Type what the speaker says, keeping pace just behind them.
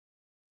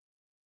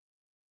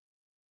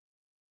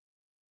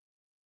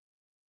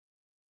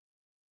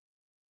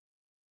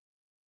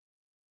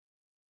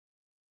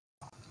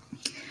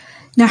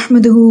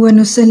नहमदुहु व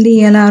नुसल्ली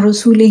अला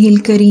रसूलिहिल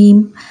करीम।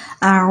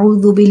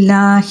 अऊज़ु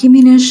बिल्लाहि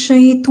मिनश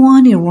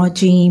शैतानिर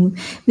रजीम।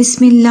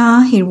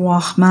 बिस्मिल्लाहिर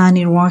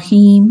रहमानिर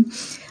रहीम।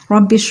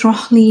 रब्बि इश्रह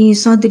ली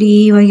सदरी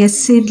व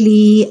यस्सिर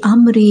ली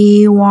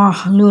अमरी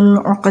वहलुल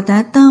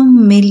उक़दतम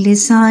मिन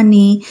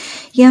लिसानी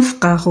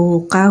यफ़क़हू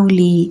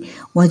क़ौली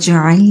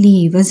वजअल ली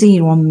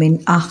वज़ीरम मिन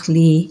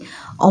अहली।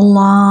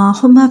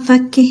 अल्लाहुम्मा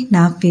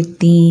फ़क़्क़िहना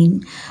फ़िद्दीन।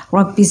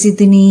 रब्बि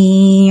ज़िदनी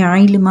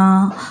इल्मा।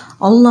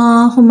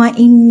 अल्लाहुम्मा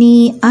इन्नी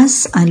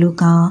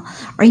अस्अलुका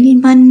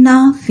इल्मन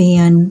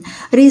नाफ़िअन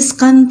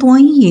रिज़्क़न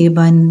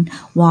तय्यिबन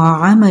व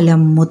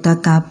अमलन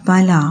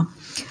मुतक़ब्बला।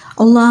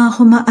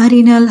 अल्लाहुम्मा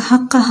अरिनल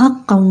हक़्क़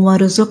हक़्क़न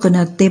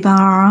वरज़ुक़ना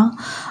इत्तिबाअ।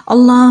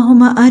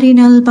 अल्लाहुम्मा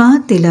अरिनल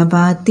बातिला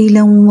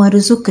बातिलन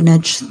वरज़ुक़ना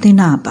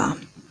इज्तिनाबा।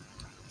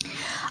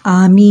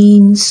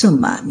 आमीन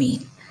सुम्मा आमीन।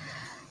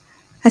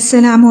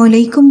 Assalamu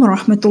alaikum wa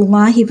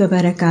rahmatullahi wa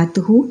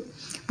barakatuhu.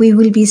 We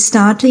will be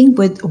starting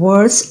with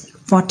verse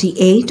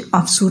 48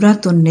 of Surah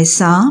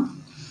An-Nisa.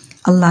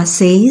 Allah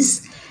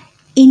says,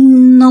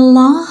 Inna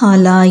Allah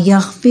la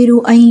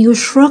yaghfiru an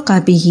yushraka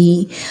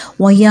bihi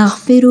wa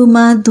yaghfiru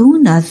ma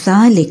duna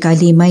dhalika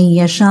liman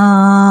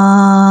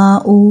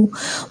yasha'u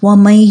wa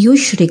man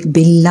yushrik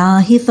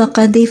billahi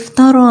faqad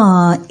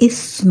iftara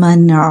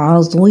ithman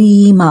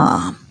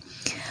azima.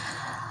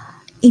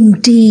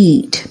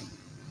 Indeed,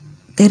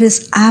 there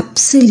is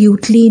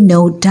absolutely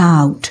no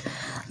doubt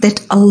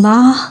that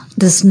Allah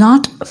does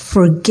not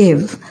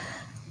forgive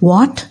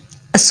what?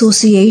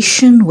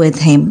 Association with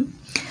Him,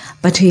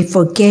 but He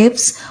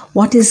forgives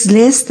what is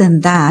less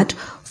than that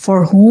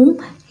for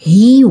whom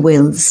He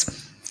wills.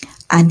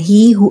 And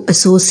he who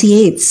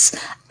associates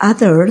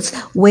others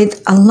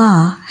with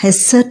Allah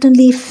has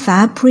certainly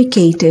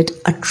fabricated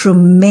a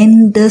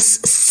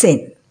tremendous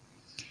sin.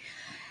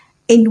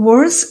 In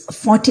verse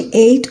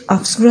 48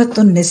 of Surah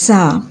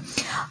An-Nisa,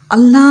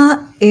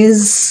 Allah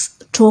is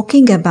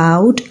talking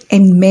about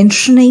and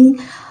mentioning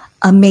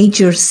a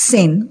major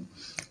sin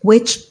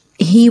which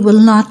He will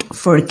not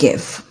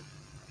forgive.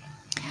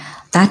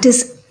 That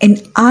is, an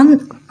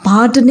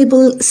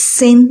unpardonable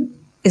sin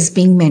is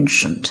being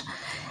mentioned.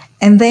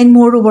 And then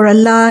moreover,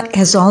 Allah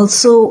has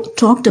also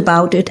talked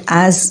about it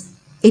as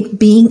it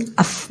being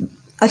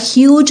a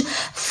huge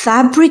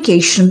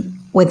fabrication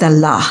with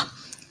Allah.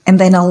 And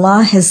then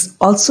Allah has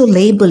also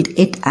labeled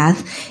it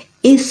as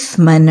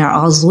Ithman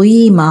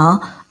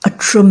azima, a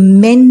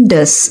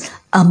tremendous,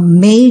 a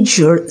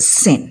major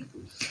sin.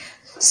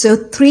 So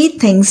three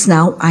things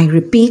now I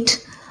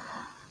repeat: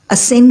 a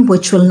sin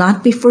which will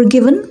not be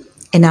forgiven,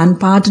 an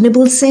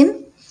unpardonable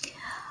sin,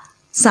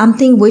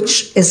 something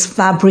which is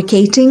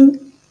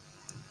fabricating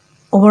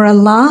over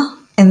Allah,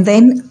 and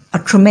then a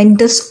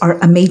tremendous or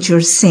a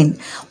major sin.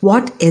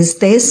 What is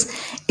this?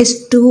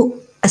 Is to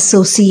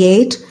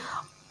associate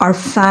or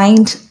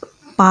find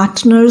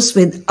partners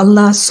with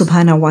Allah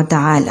subhanahu wa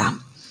ta'ala.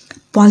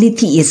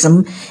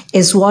 Polytheism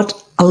is what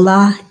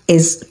Allah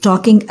is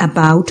talking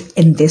about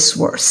in this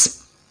verse.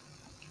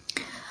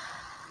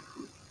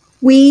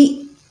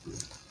 We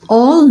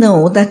all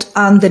know that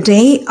on the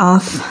day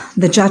of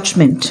the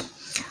judgment,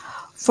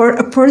 for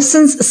a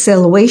person's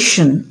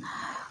salvation,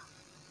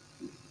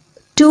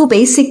 two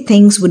basic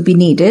things would be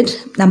needed.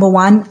 Number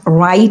one,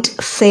 right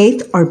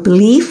faith or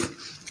belief,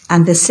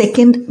 and the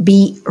second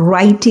be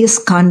righteous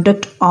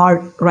conduct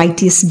or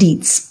righteous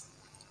deeds.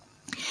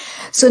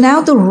 So now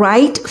the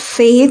right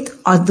faith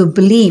or the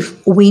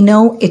belief, we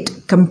know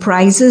it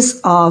comprises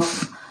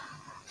of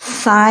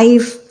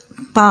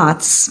 5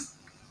 parts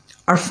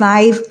or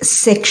 5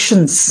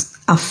 sections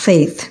of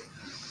faith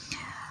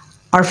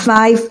or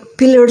 5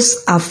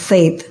 pillars of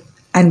faith,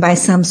 and by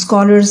some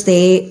scholars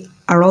they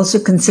are also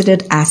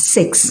considered as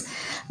 6.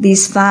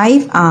 These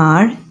 5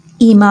 are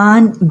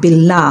Iman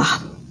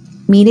Billah,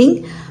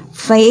 meaning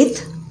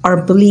faith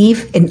or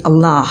belief in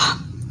Allah.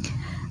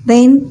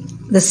 Then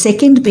the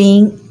second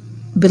being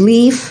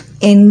belief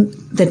in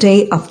the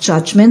day of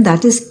judgment,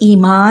 that is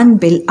Iman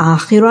bil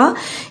Akhirah,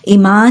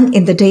 Iman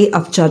in the day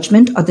of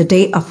judgment or the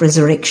day of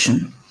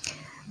resurrection.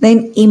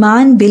 Then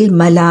Iman bil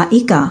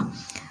Malaika,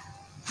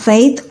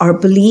 faith or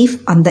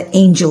belief on the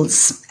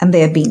angels and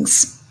their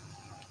beings.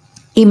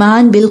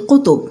 Iman bil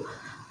Qutub,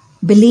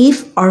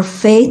 belief or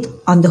faith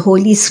on the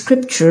holy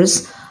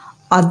scriptures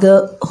or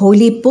the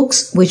holy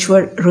books which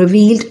were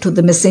revealed to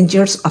the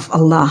messengers of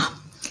Allah.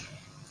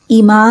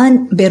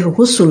 Iman bir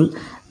Rusul,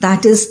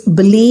 that is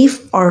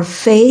belief or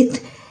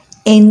faith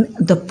in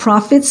the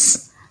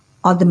prophets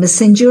or the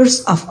messengers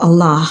of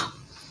Allah.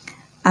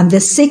 And the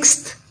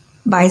 6th,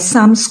 by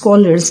some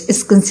scholars,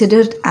 is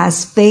considered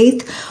as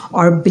faith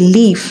or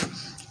belief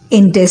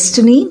in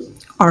destiny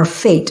or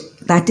fate,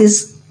 that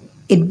is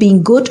it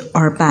being good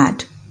or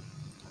bad.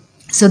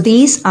 So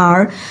these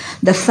are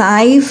the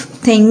 5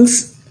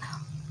 things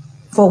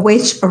for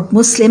which a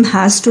Muslim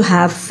has to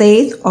have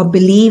faith or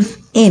believe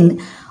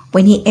in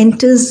when he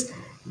enters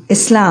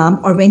Islam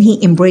or when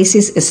he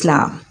embraces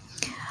Islam.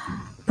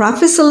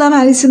 Prophet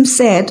ﷺ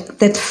said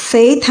that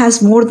faith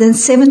has more than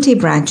 70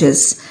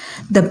 branches.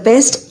 The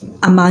best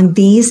among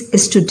these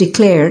is to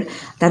declare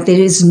that there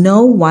is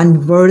no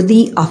one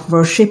worthy of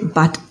worship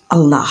but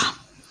Allah.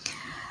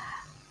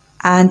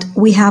 And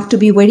we have to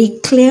be very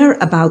clear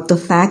about the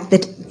fact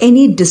that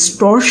any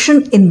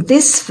distortion in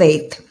this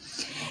faith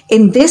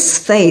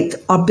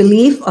or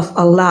belief of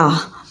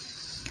Allah,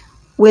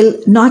 will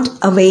not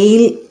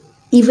avail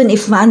even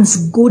if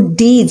one's good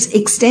deeds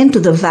extend to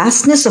the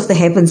vastness of the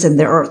heavens and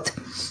the earth.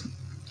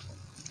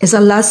 As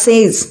Allah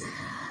says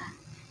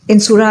in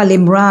Surah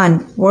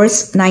Al-Imran,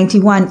 verse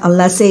 91,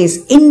 Allah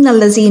says, إِنَّ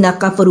الَّذِينَ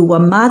كَفَرُوا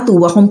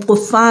وَمَاتُوا وَهُمْ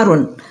كُفَّارٌ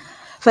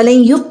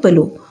فَلَنْ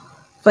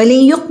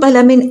يُقْبَلَ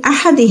مِنْ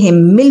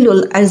أَحَدِهِمْ مِلُّ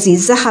الْأَرْضِ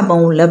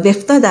ذَهَبًا لَوِ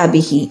افْتَدَىٰ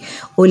بِهِ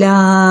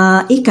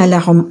أُولَٰئِكَ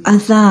لَهُمْ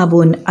عَذَابٌ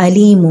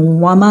أَلِيمٌ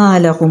وَمَا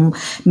لَهُمْ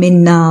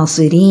مِنْ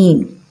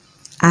نَاصِرِينَ.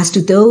 As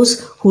to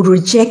those who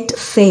reject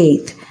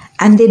faith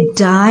and they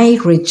die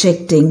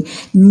rejecting,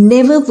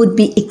 never would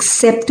be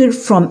accepted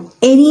from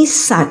any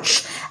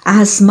such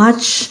as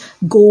much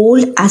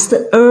gold as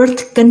the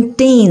earth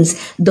contains,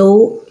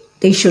 though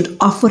they should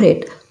offer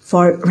it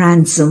for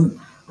ransom.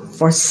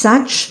 For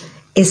such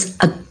is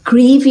a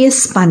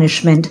grievous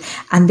punishment,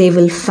 and they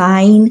will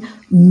find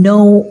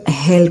no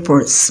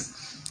helpers.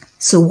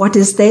 So what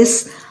is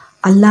this?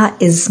 Allah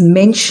is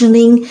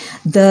mentioning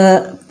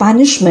the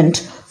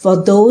punishment for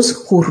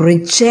those who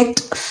reject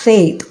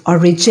faith or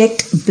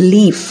reject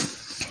belief.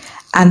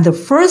 And the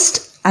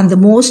first and the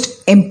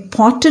most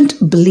important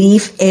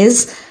belief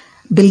is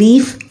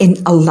belief in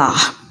Allah.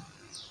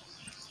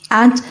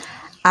 And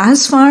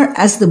as far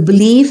as the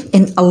belief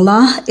in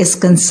Allah is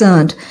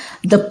concerned,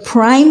 the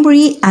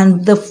primary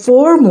and the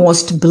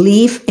foremost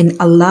belief in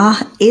Allah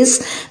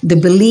is the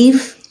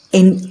belief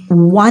in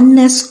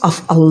oneness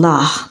of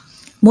Allah,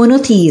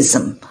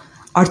 monotheism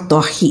or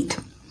Tawheed.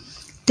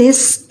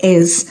 This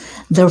is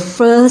the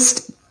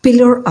first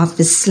pillar of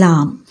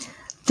Islam.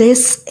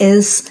 This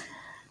is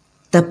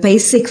the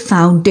basic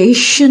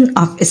foundation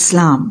of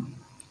Islam.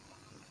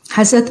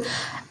 Hazrat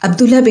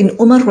Abdullah bin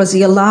Umar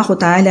radiyallahu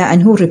ta'ala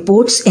anhu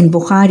reports in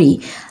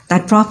Bukhari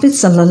that Prophet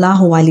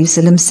sallallahu alaihi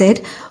wasallam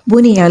said,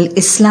 "Buniya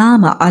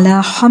al-Islam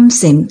ala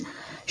khamsin,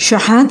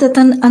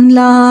 shahadatan an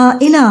la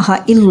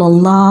ilaha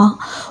illallah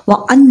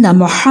wa anna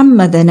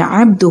Muhammadan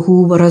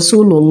abduhu wa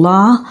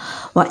rasulullah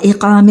wa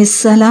iqamis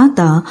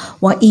salata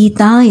wa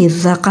ita'i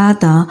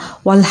zakata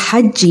wal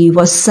hajji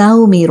wa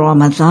sawmi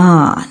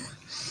Ramadan."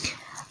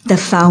 The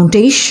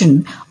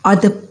foundation or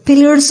the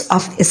pillars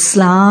of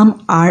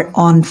Islam are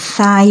on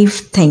 5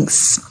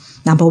 things.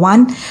 Number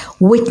 1,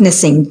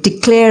 witnessing,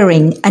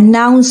 declaring,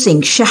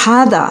 announcing,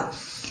 shahada,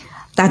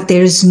 that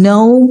there is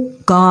no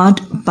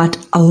God but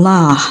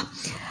Allah,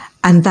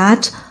 and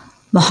that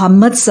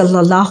Muhammad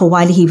sallallahu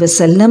alaihi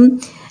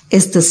wasallam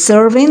is the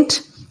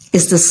servant,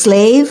 is the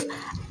slave,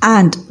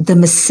 and the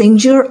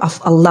messenger of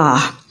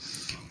Allah.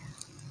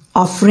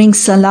 Offering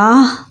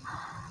salah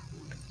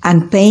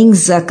and paying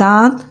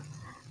zakat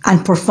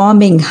and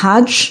performing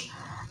hajj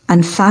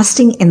and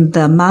fasting in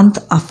the month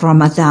of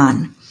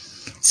Ramadan.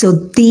 So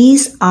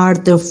these are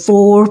the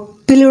 4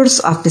 pillars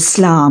of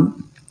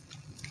Islam.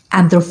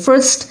 And the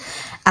first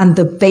and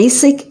the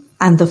basic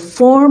and the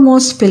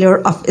foremost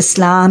pillar of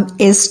Islam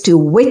is to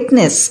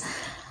witness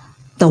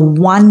the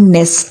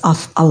oneness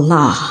of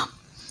Allah.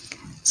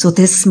 So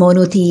this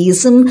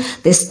monotheism,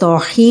 this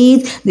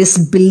tawheed, this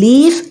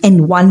belief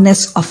in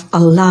oneness of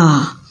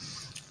Allah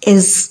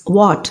is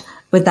what?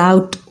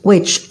 Without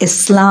which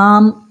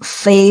Islam,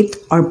 faith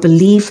or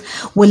belief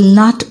will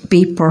not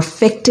be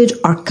perfected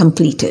or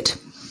completed.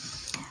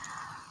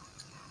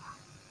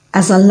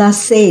 As Allah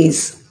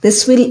says,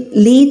 this will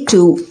lead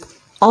to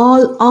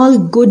all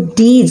good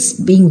deeds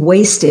being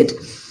wasted.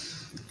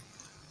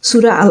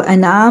 Surah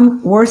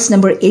Al-An'am, verse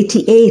number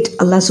 88,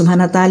 Allah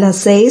subhanahu wa ta'ala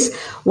says,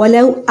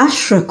 وَلَوْ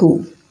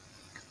أَشْرَكُوا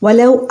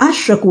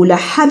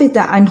لَحَبِطَ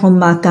عَنْهُمْ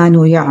مَا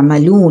كَانُوا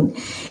يَعْمَلُونَ.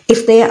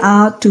 If they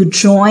are to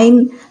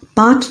join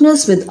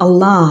partners with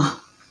Allah,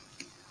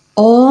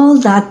 all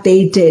that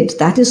they did,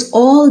 that is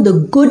all the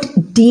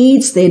good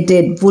deeds they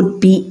did, would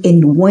be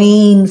in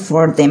vain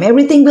for them.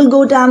 Everything will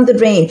go down the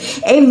drain.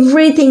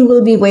 Everything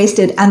will be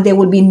wasted, and there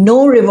will be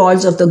no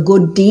rewards of the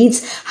good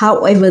deeds,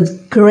 however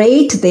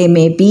great they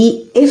may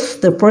be,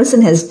 if the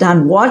person has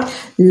done what?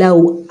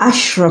 لَوْ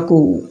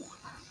أَشْرَكُوا.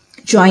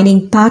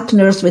 Joining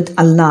partners with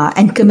Allah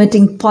and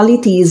committing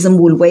polytheism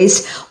will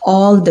waste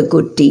all the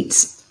good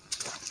deeds.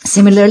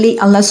 Similarly,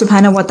 Allah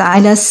subhanahu wa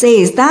ta'ala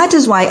says, that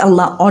is why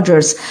Allah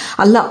orders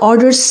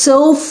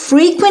so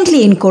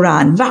frequently in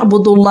Quran,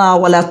 وَعْبُدُوا اللَّهَ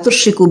وَلَا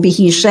تُشْرِكُوا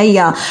بِهِ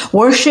شَيْئًا.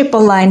 Worship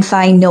Allah and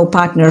find no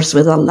partners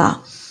with Allah.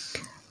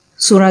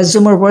 Surah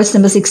Zumar, verse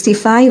number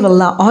 65,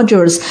 Allah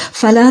orders,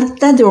 فَلَا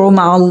تَدْعُوا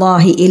مَعَ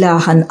اللَّهِ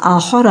إِلَهًا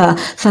آخَرَ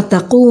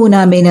فَتَكُونَ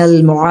مِنَ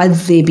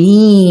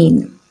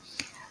الْمُعَذِّبِينَ.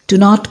 Do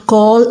not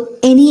call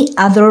any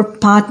other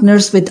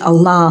partners with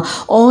Allah,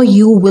 or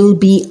you will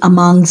be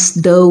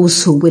amongst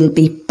those who will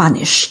be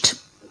punished.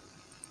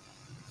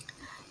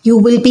 You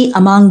will be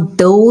among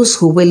those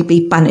who will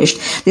be punished.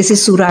 This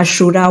is Surah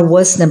Shura,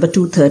 verse number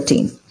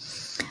 213.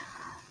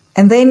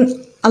 And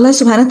then Allah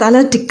subhanahu wa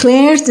ta'ala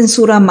declares in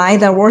Surah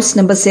Ma'idah, verse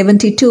number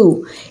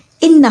 72,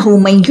 إِنَّهُ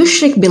مَنْ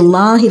يُشْرِكْ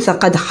بِاللَّهِ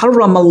فَقَدْ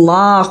حَرَّمَ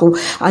اللَّهُ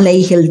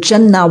عَلَيْهِ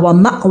الْجَنَّةَ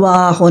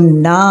وَمَأْوَاهُ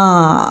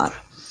النَّارِ.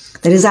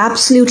 There is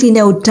absolutely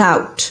no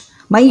doubt.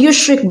 مَنْ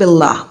يُشْرِكْ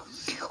بِاللَّهِ,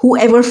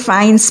 whoever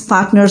finds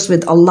partners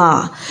with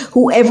Allah,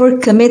 whoever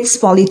commits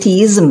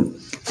polytheism,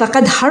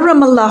 فَقَدْ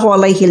حَرَّمَ اللَّهُ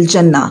عَلَيْهِ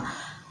الْجَنَّةَ.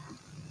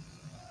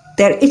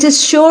 There it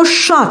is sure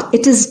shot,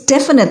 it is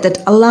definite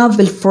that Allah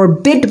will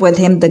forbid with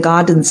him the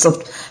gardens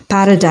of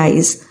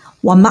paradise.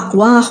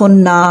 وَمَأْوَاهُ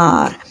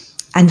النَّارِ,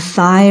 and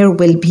fire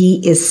will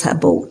be his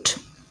abode.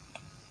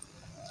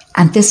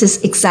 And this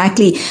is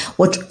exactly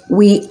what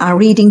we are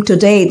reading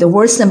today, the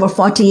verse number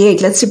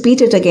 48. Let's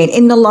repeat it again.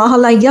 إِنَّ اللَّهَ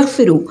لَا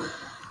يَغْفِرُ,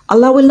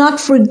 Allah will not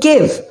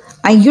forgive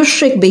أَن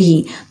يُشْرِكْ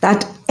بِهِ,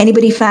 that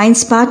anybody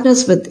finds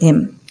partners with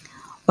him.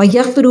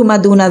 وَيَغْفِرُ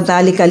مَا دُونَ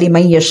ذَلِكَ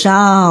لِمَنْ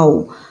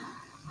يَشَاءُ.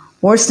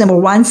 Verse number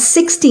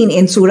 116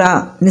 in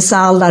Surah Nisa,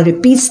 Allah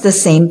repeats the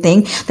same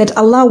thing, that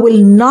Allah will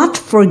not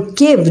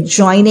forgive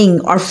joining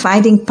or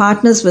finding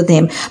partners with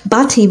him,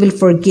 but he will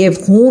forgive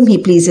whom he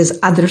pleases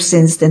other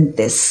sins than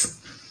this.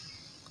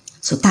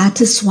 So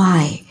that is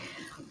why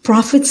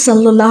Prophet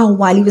Sallallahu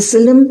Alaihi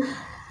Wasallam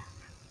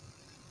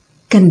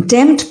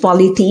condemned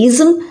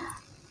polytheism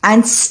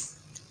and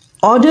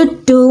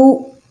ordered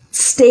to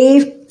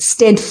stay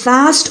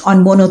steadfast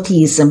on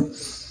monotheism.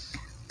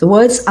 The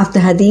words of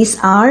the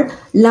hadith are,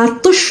 La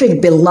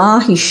tushrik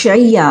billahi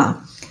shayya.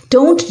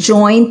 Don't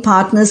join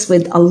partners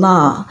with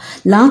Allah.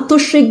 La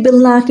tushrik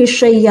billahi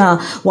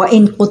shayya wa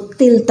in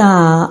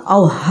quttilta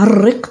aw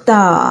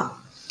harriqta.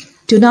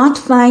 Do not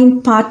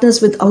find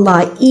partners with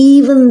Allah,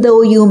 even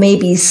though you may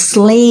be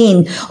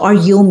slain or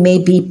you may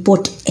be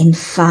put in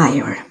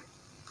fire.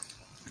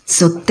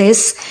 So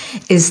this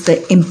is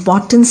the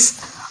importance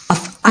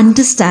of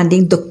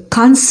understanding the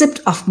concept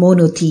of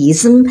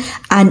monotheism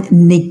and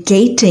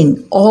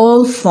negating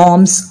all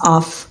forms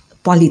of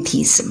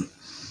polytheism.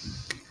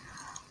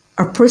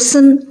 A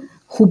person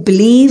who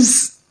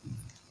believes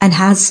and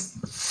has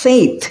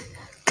faith,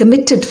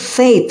 committed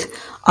faith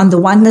on the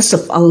oneness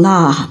of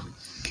Allah,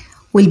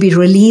 will be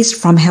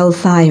released from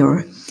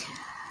hellfire,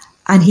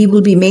 and he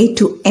will be made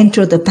to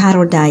enter the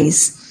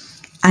paradise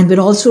and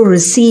will also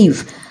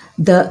receive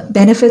the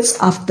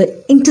benefits of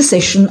the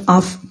intercession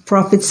of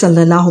Prophet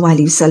Sallallahu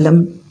Alaihi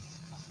Wasallam.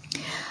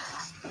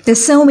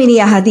 There's so many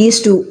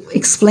ahadith to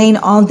explain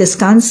all this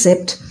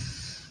concept.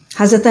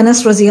 Hazrat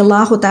Anas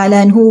Raziyallahu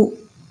Ta'ala anhu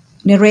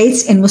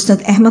narrates in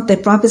Musnad Ahmad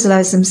that Prophet Sallallahu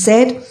Alaihi Wasallam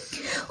said,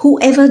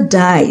 whoever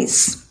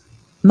dies,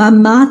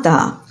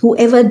 Mamata,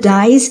 whoever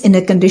dies in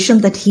a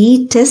condition that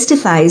he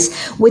testifies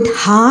with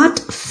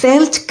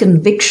heartfelt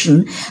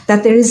conviction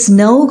that there is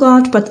no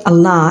God but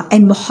Allah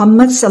and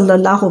Muhammad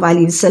Sallallahu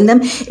Alaihi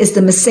Wasallam is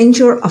the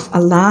messenger of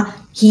Allah,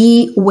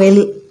 he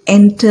will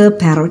enter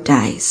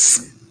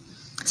paradise.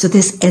 So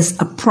this is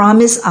a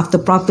promise of the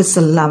Prophet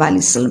Sallallahu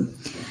Alaihi Wasallam.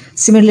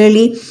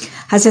 Similarly,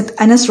 Hazrat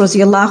Anas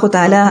Raziyallahu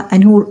Ta'ala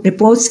anhu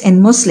reports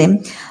in Muslim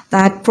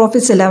that Prophet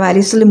Sallallahu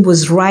Alaihi Wasallam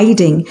was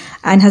riding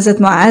and Hazrat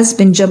Mu'az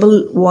bin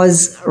Jabal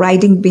was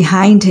riding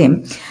behind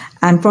him.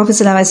 And Prophet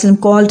Sallallahu Alaihi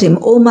Wasallam called him,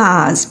 O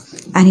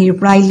Mu'az. And he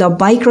replied,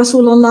 Labbaik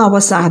Rasulullah wa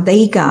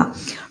sa'daika.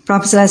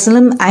 Prophet Sallallahu Alaihi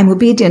Wasallam, I'm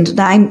obedient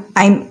and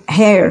I'm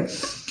here.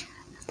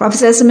 Prophet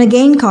Sallallahu Alaihi Wasallam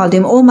again called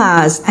him, O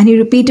Mu'az. And he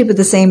repeated with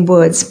the same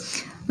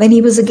words. When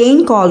he was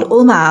again called,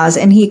 O Mu'az,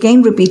 and he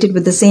again repeated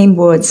with the same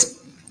words.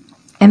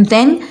 And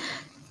then,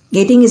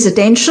 getting his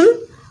attention,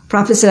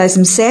 Prophet Sallallahu Alaihi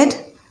Wasallam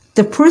said,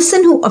 the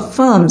person who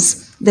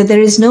affirms that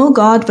there is no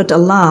God but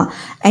Allah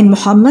and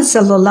Muhammad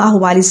Sallallahu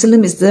Alaihi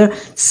Wasallam is the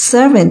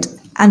servant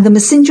and the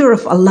messenger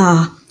of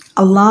Allah,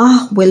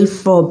 Allah will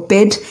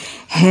forbid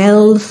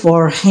hell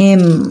for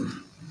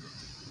him.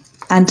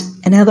 And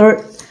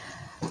another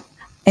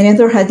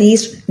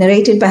hadith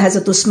narrated by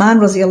Hazrat Usman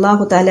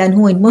Raziyallahu Ta'ala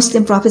anhu in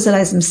Muslim, Prophet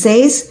Sallallahu Alaihi Wasallam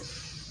says,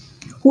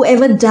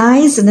 whoever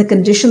dies in a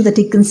condition that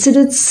he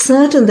considered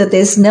certain that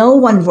there is no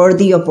one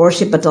worthy of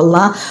worship but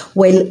Allah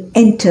will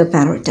enter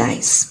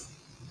paradise.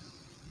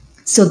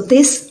 So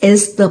this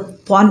is the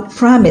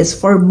promise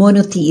for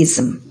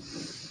monotheism.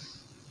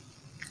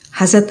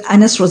 Hazrat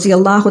Anas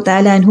Raziyallahu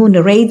Ta'ala anhu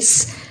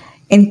narrates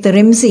in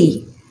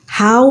Tirmidhi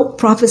how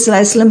Prophet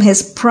Sallallahu Alaihi Wasallam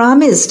has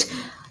promised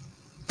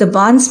the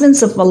bondsmen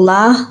of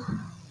Allah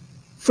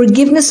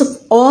forgiveness of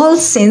all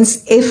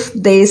sins if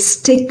they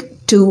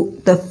stick to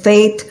the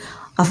faith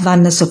of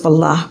oneness of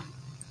Allah.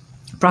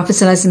 Prophet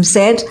Sallallahu Alaihi Wasallam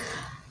said,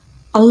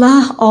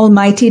 Allah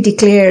Almighty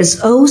declares,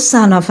 O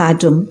son of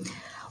Adam,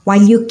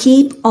 while you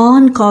keep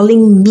on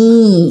calling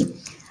me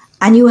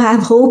and you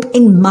have hope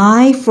in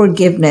my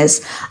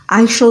forgiveness,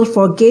 I shall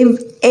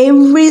forgive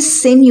every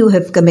sin you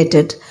have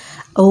committed.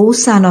 O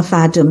son of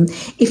Adam,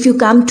 if you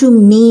come to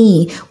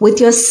me with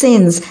your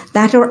sins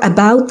that are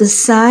about the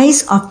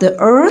size of the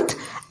earth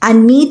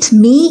and meet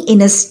me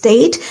in a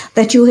state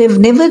that you have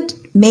never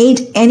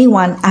made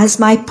anyone as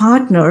my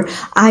partner,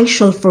 I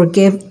shall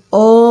forgive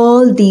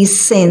all these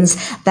sins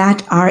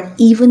that are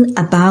even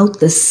about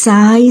the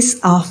size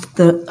of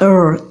the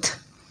earth.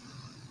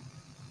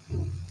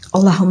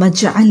 Allahumma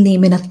ja'alni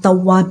min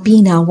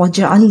at-tawwabina wa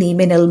ja'alni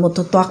min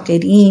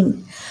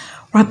al-mutatahhirin.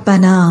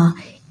 Rabbana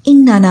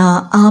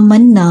إننا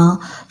آمنا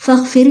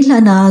فاغفر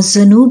لنا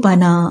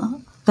ذنوبنا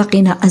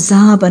وقنا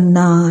عذاب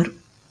النار.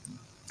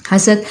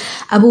 Hazrat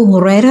Abu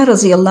Huraira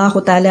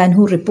radiallahu ta'ala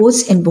anhu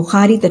reports in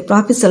Bukhari that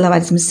Prophet sallallahu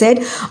alaihi wasallam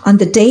said, on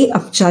the day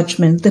of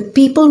judgment, the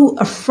people who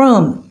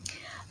affirm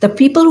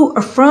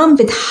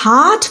with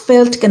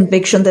heartfelt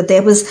conviction that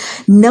there was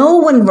no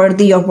one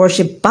worthy of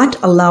worship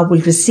but Allah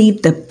will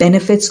receive the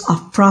benefits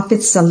of Prophet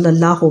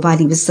sallallahu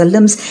alaihi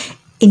wasallam's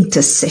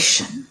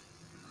intercession.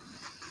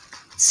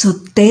 So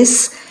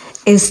this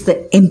is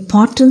the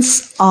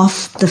importance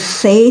of the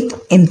faith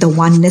in the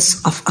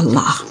oneness of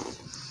Allah.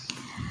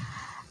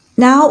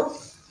 Now,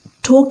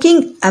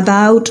 talking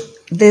about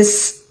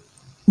this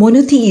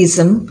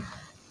monotheism,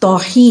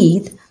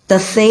 Tawheed, the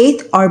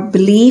faith or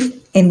belief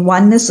in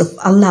oneness of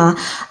Allah,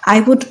 I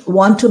would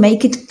want to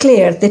make it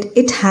clear that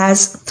it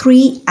has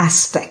three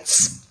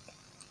aspects.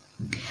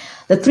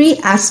 The three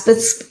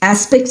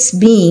aspects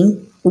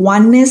being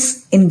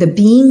oneness in the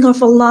being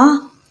of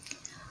Allah,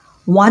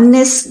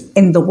 oneness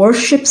in the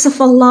worships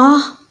of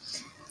Allah,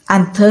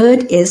 and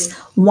third is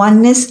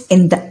oneness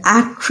in the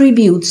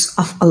attributes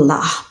of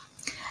Allah.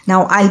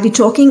 Now, I'll be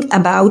talking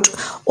about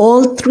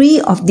all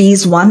three of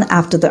these one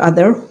after the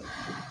other.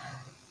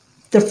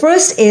 The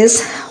first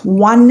is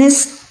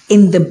oneness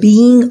in the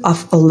being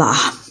of Allah.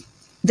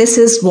 This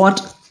is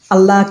what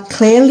Allah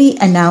clearly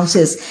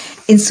announces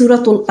in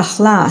Surah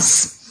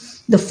Al-Ikhlas.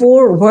 The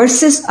 4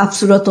 verses of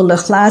Surah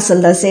Al-Ikhlas,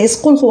 Allah says,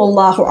 قُلْ هُوَ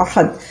اللَّهُ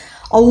أَحَدٌ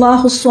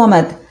اللَّهُ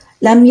الصَّمَدُ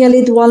لَمْ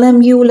يَلِدْ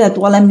وَلَمْ يُولَدْ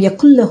وَلَمْ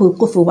يَكُنْ لَهُ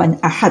كُفُوًا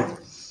أَحَدٌ.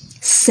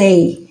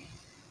 Say,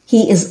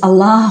 He is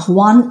Allah,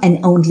 one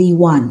and only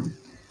one.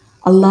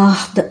 Allah,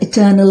 the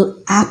eternal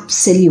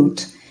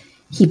absolute.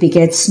 He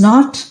begets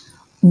not,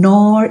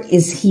 nor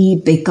is He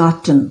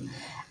begotten,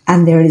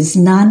 and there is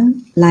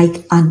none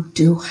like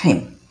unto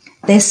Him.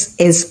 This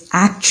is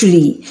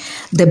actually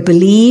the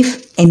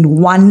belief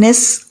in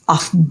oneness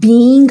of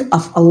being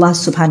of Allah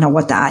subhanahu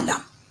wa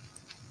ta'ala.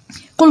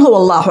 Qul huwa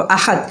Allahu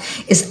ahad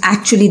is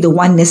actually the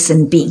oneness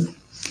in being.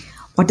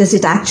 What does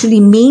it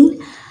actually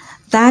mean?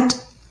 That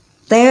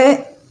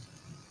there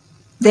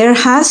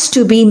has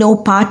to be no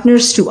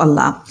partners to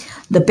Allah.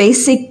 The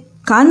basic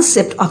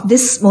concept of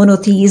this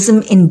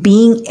monotheism in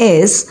being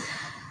is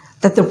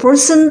that the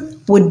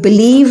person would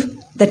believe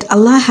that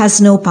Allah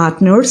has no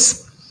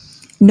partners,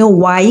 no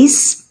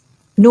wives,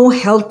 no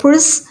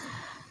helpers.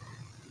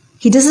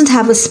 He doesn't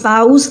have a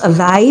spouse, a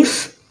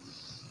wife,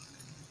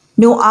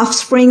 no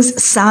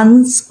offsprings,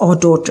 sons or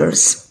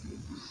daughters.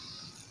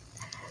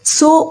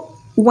 So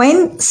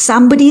when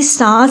somebody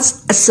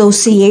starts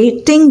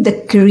associating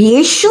the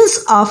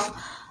creations of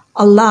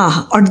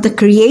Allah or the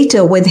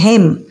Creator with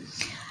Him,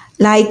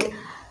 like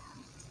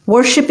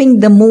worshipping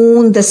the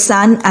moon, the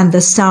sun, and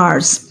the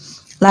stars,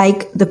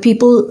 like the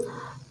people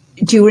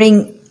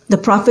during the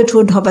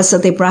prophethood of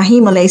Hazrat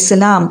Ibrahim alayhi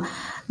salam,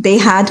 they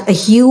had a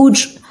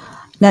huge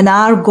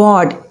Nanar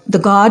god, the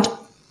god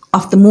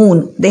of the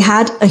moon. They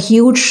had a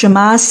huge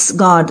Shamas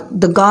god,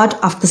 the god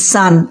of the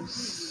sun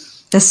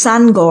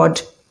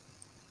god.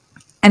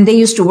 And they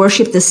used to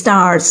worship the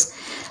stars.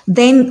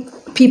 Then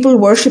people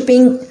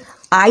worshipping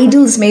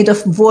idols made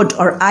of wood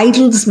or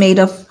idols made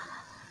of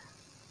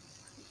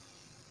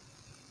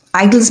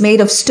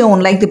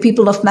stone, like the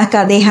people of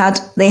Mecca. They had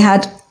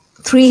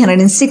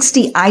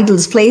 360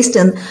 idols placed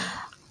in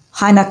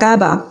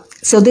Kaaba.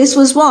 So this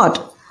was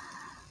what?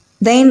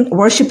 Then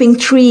worshipping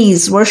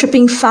trees,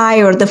 worshipping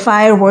fire, the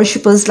fire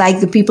worshippers like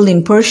the people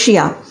in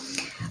Persia.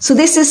 So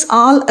this is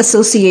all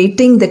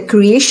associating the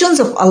creations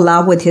of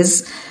Allah with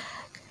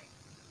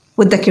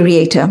the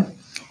Creator.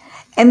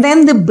 And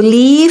then the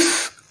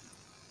belief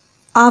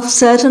of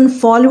certain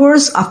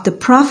followers of the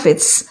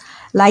prophets,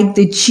 like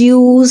the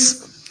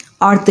Jews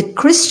or the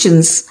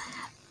Christians,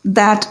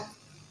 that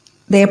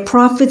their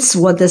prophets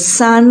were the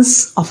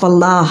sons of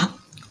Allah,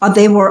 or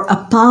they were a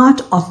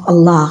part of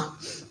Allah.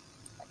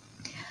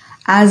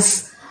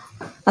 As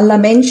Allah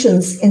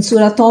mentions in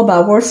Surah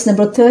Tawbah, verse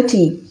number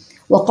 30,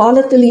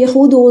 وَقَالَتِ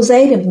الْيَهُودُ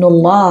عُزَيْرُ ابْنُ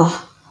اللَّهِ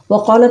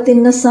وَقَالَتِ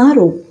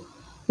النَّصَارُ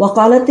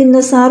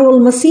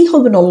الْمَسِيحُ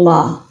ابْنُ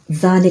اللَّهِ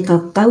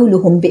ذَلِكَ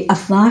قَوْلُهُمْ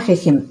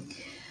بِأَفْوَاهِهِمْ.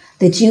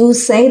 The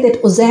Jews say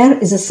that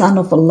Uzair is a son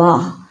of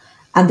Allah,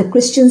 and the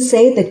Christians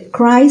say that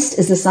Christ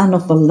is the son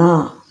of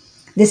Allah.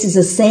 This is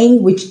a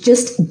saying which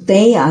just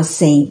they are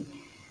saying.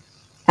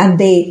 And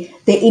they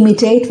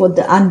imitate what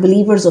the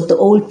unbelievers of the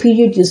old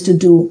period used to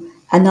do.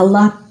 And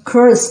Allah's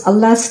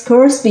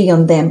curse be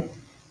on them.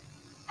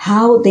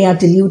 How they are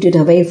deluded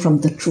away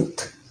from the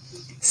truth.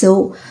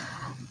 So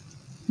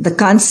the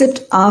concept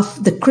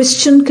of the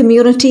Christian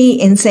community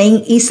in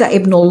saying Isa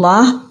ibn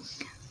Allah,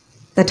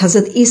 that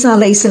Hazrat Isa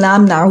alayhi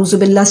salam,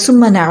 na'uzubillah,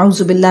 summa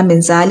na'uzubillah min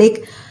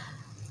zalik,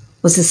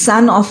 was the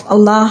son of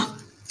Allah,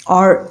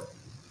 or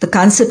the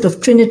concept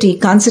of Trinity,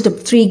 concept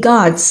of three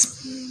gods.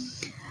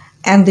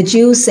 And the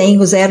Jews saying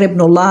Uzair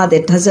ibn Allah,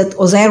 that Hazrat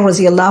Uzair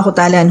radiallahu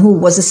ta'ala anhu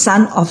was a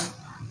son of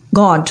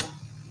God.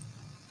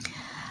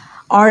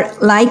 Or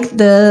like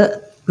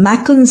the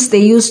Maccans,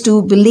 they used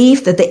to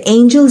believe that the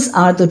angels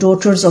are the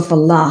daughters of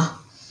Allah.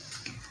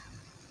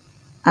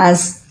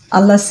 As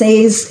Allah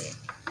says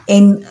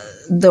in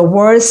the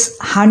verse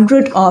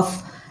 100 of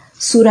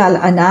Surah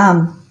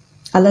Al-An'am,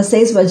 Allah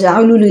says,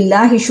 وَجَعَلُوا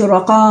لِلَّهِ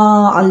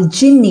شُرَقَاءَ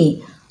الْجِنِّ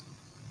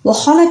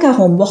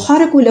وَخَلَقَهُمْ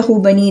وَخَرَقُوا لَهُ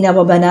بَنِينَ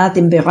وَبَنَاتٍ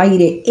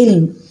بِغَيْرِ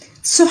عِلْمٍ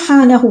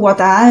سُبْحَانَهُ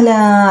وَتَعَالَى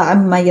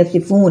عَمَّا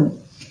يَصِفُونَ.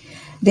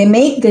 They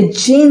make the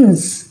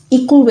jinns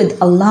equal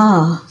with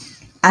Allah,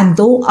 and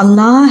though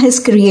Allah has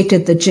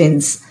created the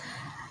jinns,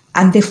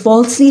 and they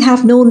falsely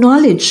have no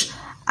knowledge,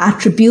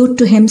 attribute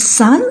to Him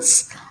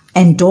sons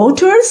and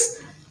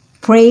daughters.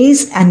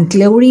 Praise and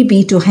glory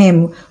be to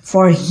Him,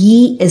 for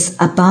He is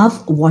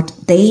above what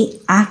they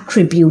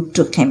attribute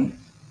to Him.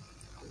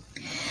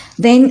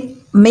 Then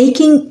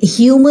making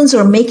humans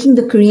or making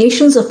the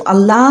creations of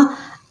Allah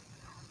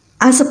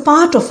as a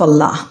part of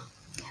Allah.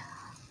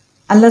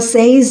 Allah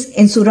says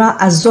in Surah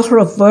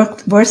Az-Zukhruf,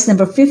 verse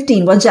number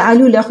 15,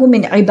 وَجَعَلُوا لَهُ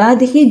مِنْ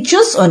عِبَادِهِ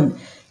جُزْءٌ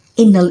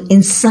إِنَّ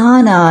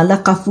الْإِنسَانَ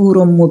لَكَفُورٌ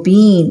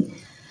مُبِينٌ.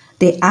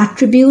 They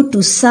attribute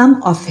to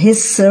some of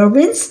His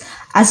servants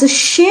as a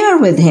share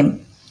with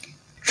Him.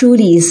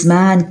 Truly is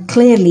man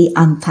clearly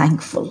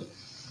unthankful.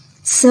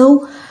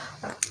 So,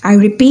 I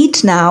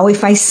repeat now,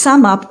 if I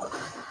sum up,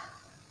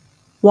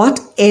 what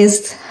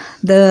is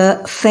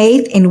the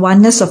faith in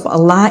oneness of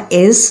Allah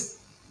is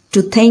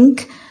to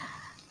think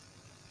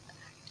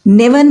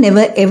never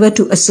ever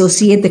to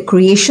associate the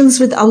creations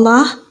with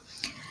Allah.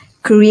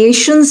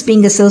 Creations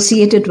being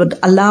associated with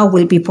Allah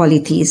will be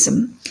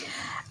polytheism.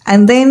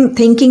 And then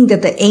thinking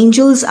that the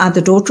angels are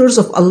the daughters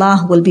of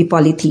Allah will be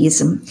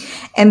polytheism.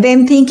 And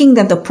then thinking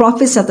that the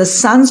prophets are the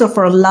sons of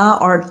Allah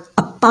or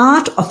a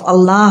part of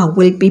Allah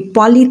will be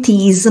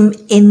polytheism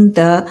in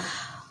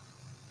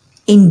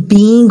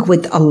being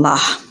with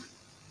Allah.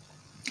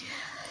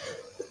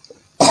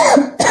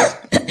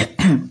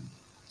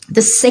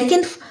 The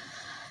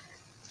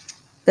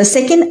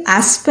second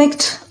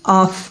aspect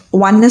of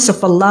oneness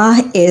of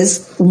Allah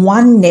is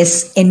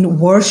oneness in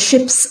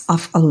worships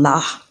of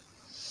Allah.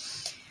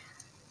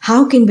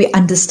 How can we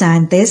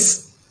understand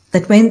this?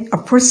 That when a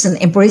person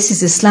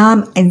embraces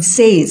Islam and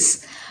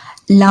says,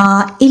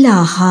 La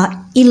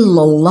ilaha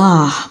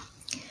illallah,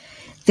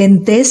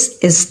 then this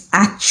is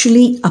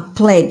actually a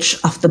pledge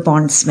of the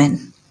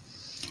bondsman.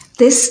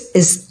 This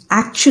is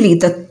actually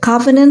the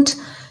covenant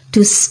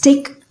to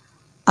stick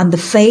on the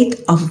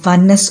faith of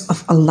oneness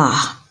of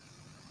Allah.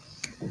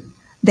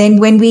 Then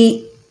when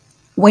we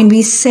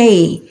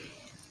say,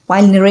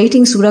 while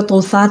narrating Surah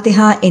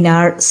Al-Fatiha in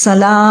our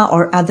salah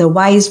or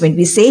otherwise, when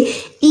we say,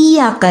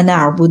 Iyaka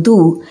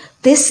na'budu,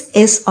 this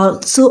is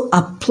also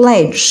a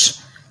pledge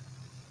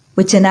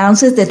which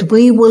announces that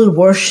we will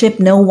worship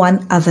no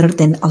one other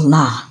than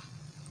Allah.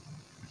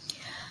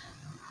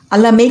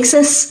 Allah makes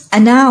us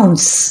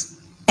announce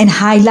and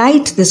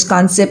highlight this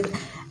concept,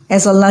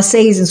 as Allah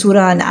says in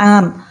Surah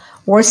An-Am,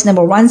 verse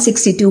number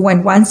 162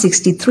 and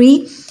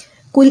 163,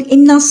 قُلْ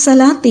إِنَّ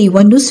الصَّلَاةِ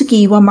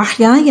وَنُسُكِي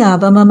وَمَحْيَايَ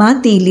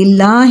وَمَمَاتِي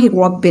لِلَّهِ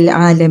رَبِّ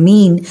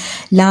الْعَالَمِينَ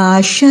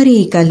لَا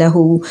شَرِيكَ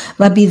لَهُ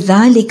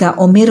وَبِذَلِكَ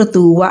أُمِرْتُ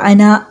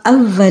وَأَنَا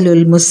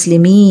أَوَّلُ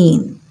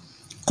الْمُسْلِمِينَ.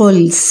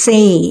 قُلْ,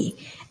 say,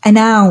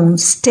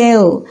 announce,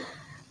 tell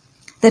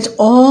that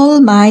all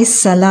my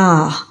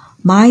salah,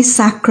 my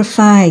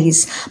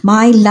sacrifice,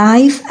 my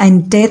life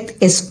and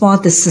death is for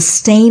the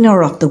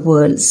sustainer of the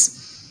worlds.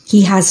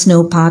 He has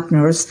no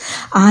partners.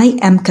 I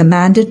am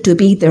commanded to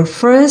be the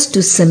first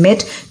to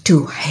submit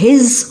to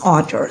His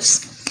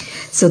orders.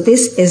 So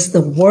this is the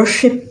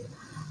worship,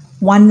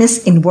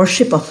 oneness in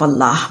worship of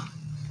Allah.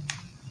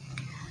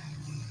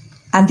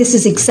 And this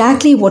is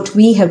exactly what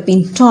we have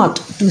been taught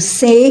to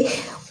say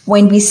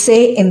when we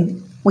sit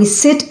in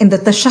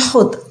the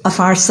tashahhud of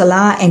our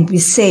salah and we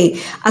say,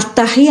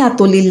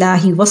 At-tahiyatu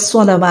lillahi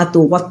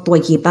was-salawatu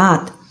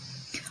wat-tayyibat.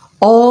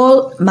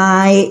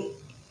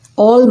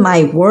 All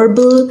my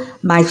verbal,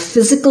 my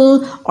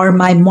physical, or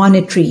my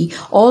monetary,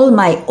 all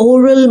my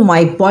oral,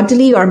 my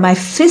bodily, or my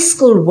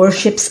physical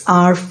worships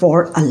are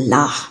for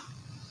Allah.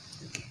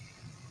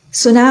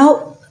 So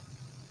now,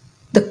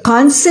 the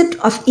concept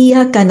of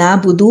Iyaka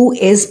na'budu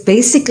is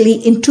basically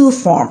in two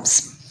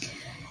forms.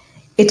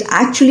 It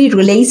actually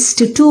relates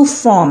to two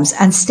forms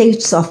and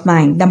states of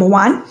mind. Number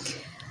one,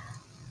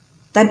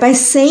 that by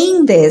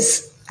saying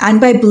this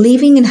and by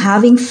believing and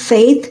having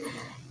faith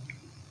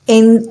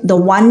in the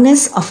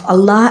oneness of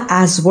Allah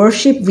as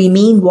worship, we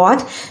mean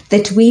what?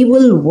 That we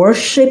will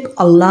worship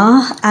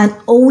Allah and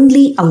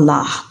only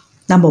Allah.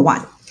 Number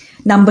one.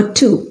 Number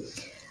two,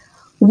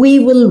 we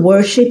will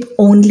worship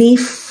only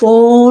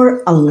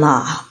for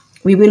Allah.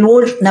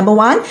 Number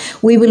one,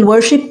 we will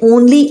worship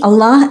only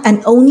Allah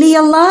and only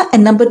Allah.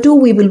 And number two,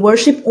 we will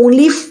worship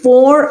only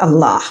for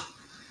Allah.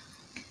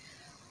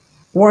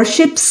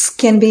 Worships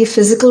can be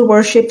physical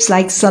worships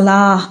like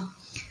salah,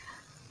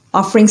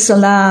 offering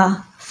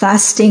salah,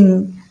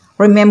 fasting,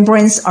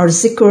 remembrance or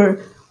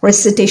zikr,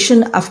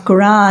 recitation of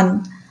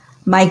Quran,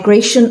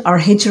 migration or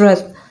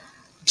hijrat,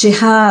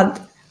 jihad,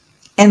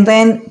 and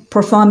then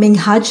performing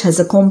Hajj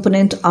has a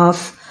component of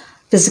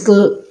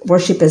physical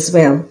worship as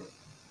well.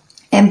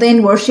 And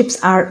then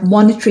worships are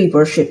monetary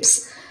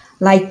worships,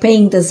 like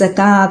paying the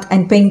zakat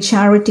and paying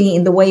charity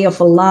in the way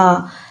of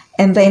Allah,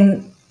 and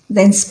then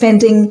then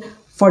spending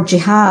for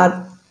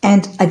jihad.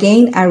 And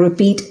again, I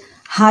repeat,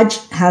 Hajj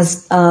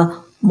has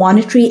a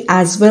monetary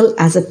as well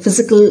as a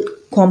physical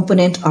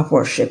component of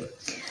worship.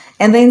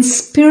 And then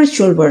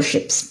spiritual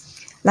worships,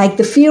 like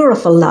the fear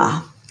of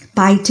Allah,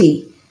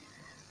 piety,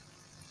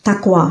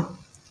 taqwa.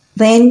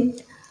 Then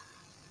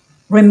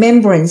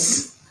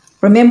remembrance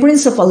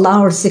of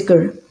Allah or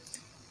zikr,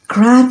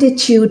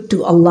 gratitude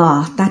to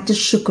Allah, that is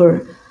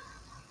shukr.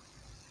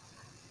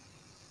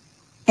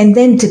 And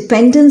then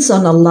dependence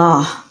on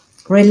Allah,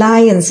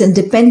 reliance and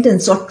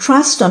dependence or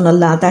trust on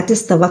Allah, that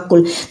is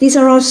tawakkul. These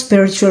are all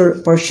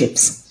spiritual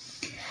worships.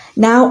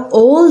 Now,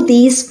 all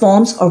these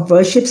forms of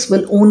worships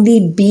will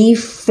only be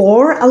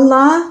for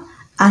Allah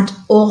and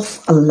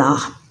of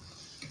Allah.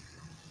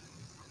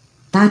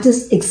 That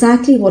is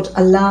exactly what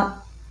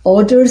Allah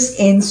orders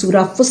in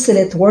Surah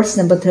Fussilat, verse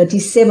number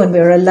 37,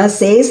 where Allah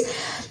says,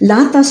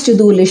 لا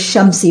تسجدوا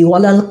للشمس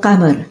ولا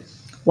القمر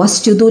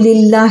واسجدوا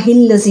لله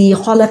الذي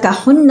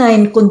خلقهن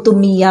إن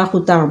كنتم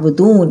إياه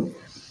تعبدون.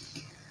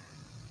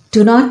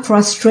 Do not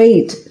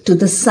prostrate to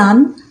the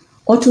sun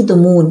or to the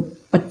moon,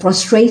 but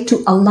prostrate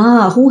to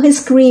Allah who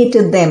has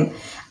created them,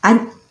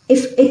 and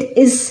if it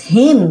is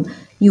Him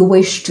you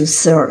wish to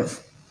serve.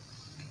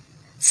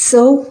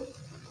 So,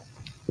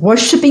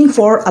 worshipping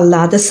for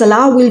Allah, the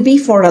salah will be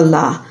for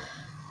Allah.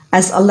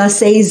 As Allah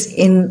says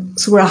in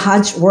Surah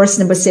Hajj, verse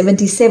number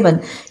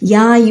 77,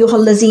 Ya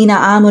ayyuhallazina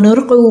amanu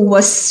ruk'u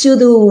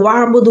wasjudu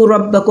wa'budu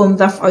rabbakum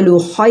waf'alu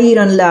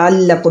khayran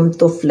la'allakum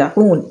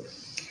tuflihun.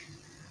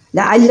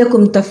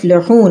 La'allakum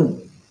tuflihun.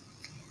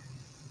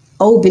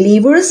 O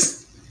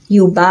believers,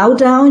 you bow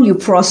down, you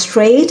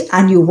prostrate,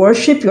 and you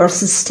worship your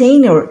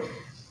sustainer,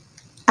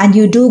 and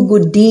you do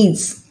good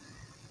deeds,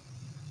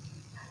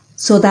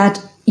 so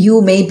that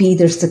you may be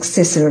their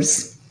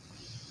successors.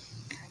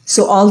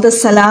 So all the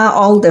salah,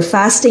 all the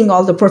fasting,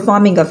 all the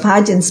performing of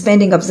hajj and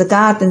spending of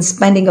zakat and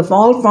spending of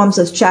all forms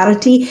of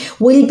charity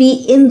will be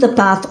in the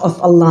path of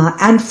Allah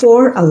and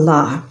for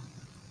Allah.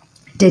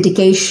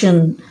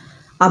 Dedication,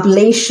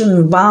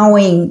 oblation,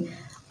 vowing,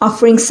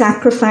 offering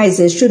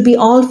sacrifices should be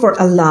all for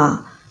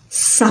Allah.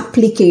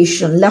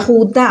 Supplication,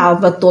 lahu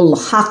da'watul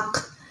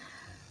haqq.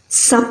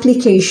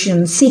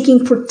 Supplication,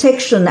 seeking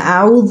protection,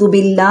 a'udhu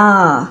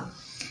billah.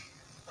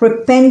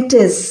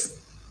 Repentance,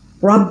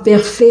 Rabbi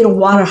ighfir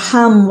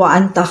warham wa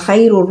anta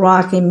khairur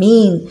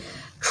rahimin.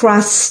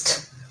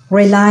 Trust,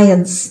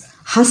 reliance,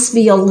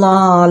 hasbi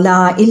Allah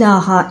la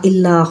ilaha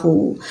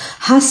illahu.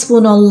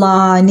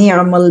 Hasbunallah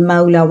ni'mal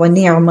mawla wa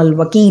ni'mal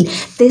wakil.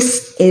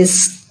 This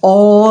is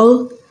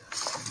all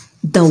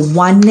the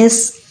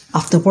oneness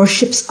of the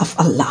worships of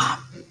Allah.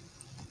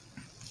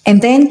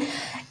 And then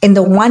in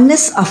the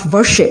oneness of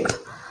worship,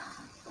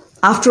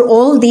 after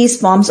all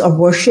these forms of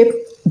worship,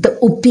 the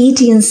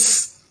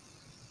obedience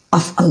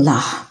of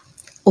Allah.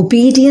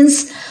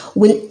 Obedience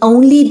will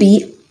only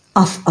be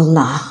of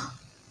Allah.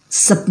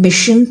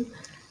 Submission,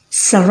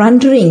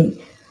 surrendering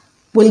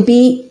will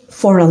be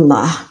for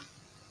Allah.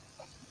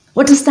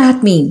 What does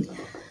that mean?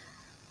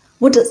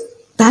 What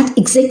that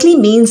exactly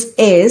means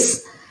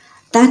is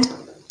that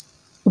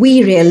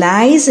we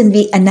realize and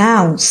we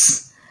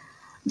announce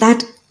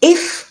that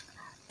if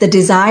the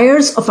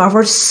desires of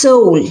our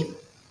soul,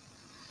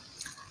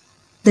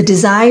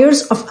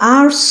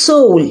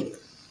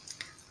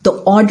 the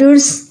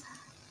orders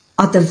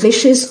or the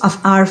wishes of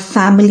our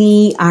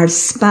family, our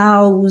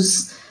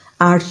spouse,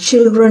 our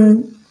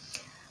children,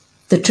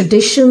 the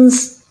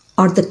traditions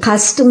or the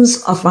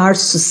customs of our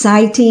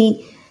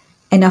society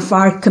and of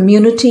our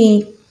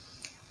community,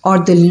 or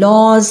the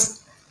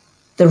laws,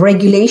 the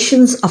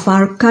regulations of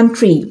our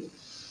country,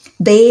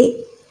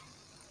 they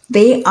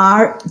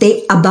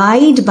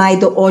abide by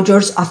the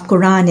orders of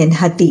Quran and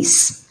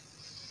Hadith.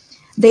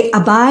 They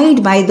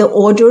abide by the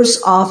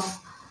orders of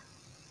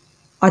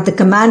or the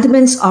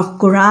commandments of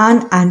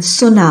Quran and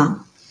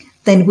Sunnah,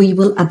 then we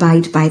will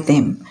abide by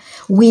them.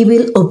 We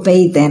will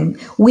obey them.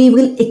 We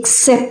will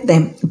accept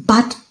them.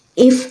 But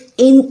if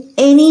in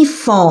any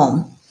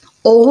form,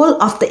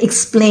 all of the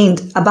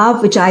explained,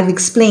 above which I've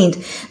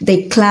explained,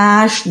 they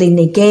clash, they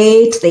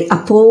negate, they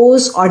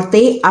oppose, or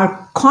they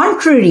are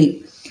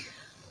contrary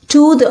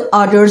to the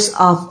orders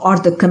of or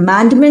the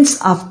commandments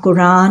of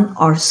Quran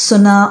or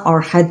Sunnah or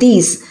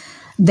Hadith,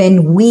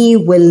 then we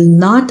will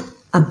not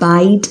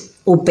abide,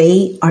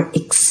 obey, or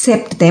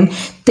accept them.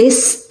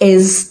 This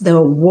is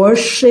the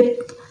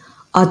worship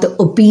or the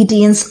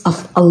obedience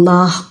of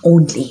Allah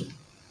only.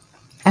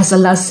 As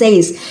Allah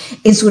says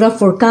in Surah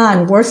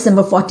Furqan, verse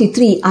number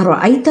 43,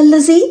 أَرَأَيْتَ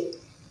الَّذِي?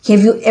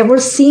 Have you ever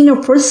seen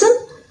a person?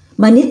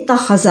 مَنِ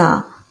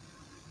اتَّخَذَ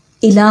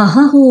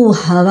إِلَهَهُ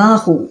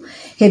هَوَاهُ.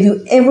 Have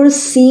you ever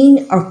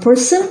seen a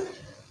person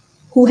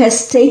who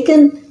has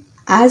taken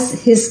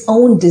as his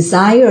own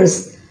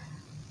desires?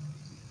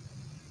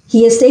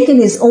 He has taken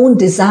his own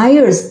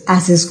desires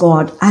as his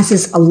God, as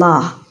his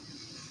Allah.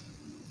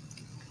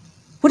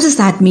 What does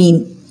that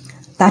mean?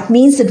 That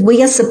means that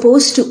we are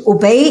supposed to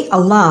obey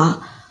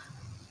Allah.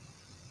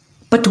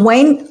 But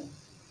when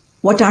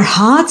what our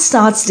heart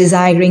starts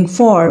desiring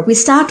for, we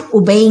start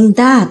obeying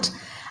that.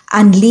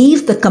 and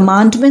leave the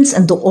commandments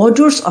and the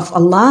orders of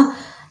Allah,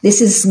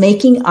 this is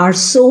making our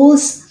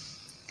souls,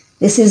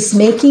 this is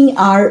making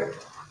our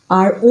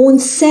own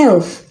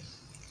self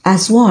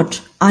as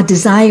what? Our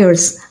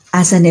desires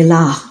as an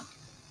ilah.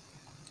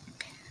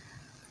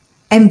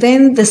 And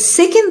then the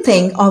second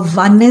thing of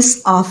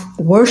oneness of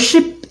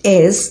worship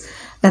is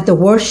that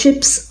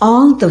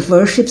all the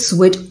worships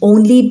would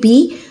only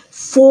be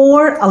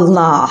for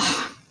Allah.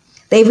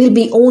 They will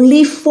be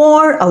only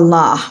for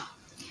Allah.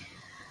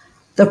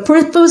 The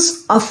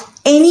purpose of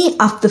any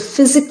of the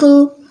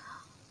physical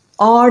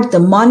or the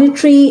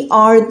monetary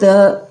or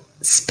the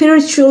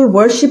spiritual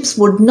worships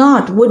would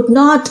not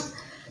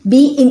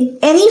be in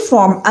any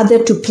form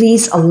other to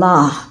please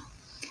Allah,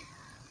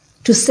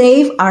 to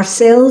save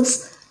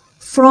ourselves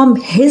from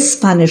His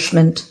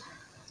punishment,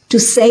 to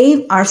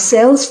save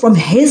ourselves from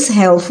His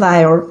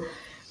hellfire,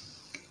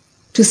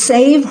 to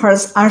save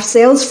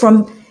ourselves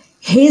from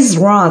His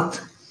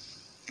wrath.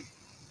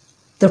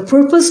 The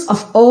purpose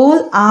of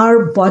all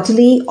our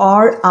bodily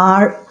or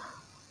our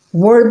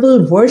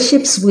verbal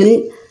worships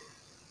will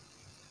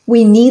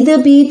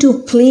neither be to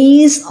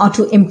please or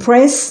to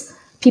impress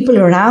people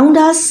around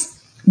us,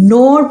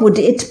 nor would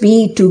it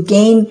be to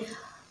gain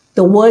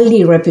the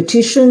worldly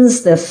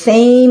reputations, the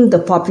fame, the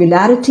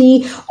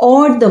popularity,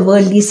 or the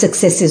worldly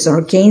successes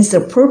or gains. The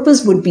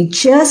purpose would be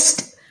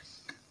just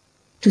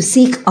to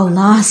seek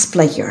Allah's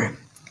pleasure.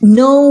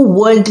 No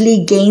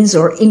worldly gains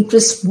or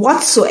interests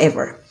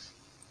whatsoever.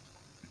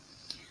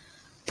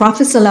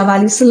 Prophet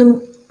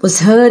ﷺ was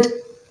heard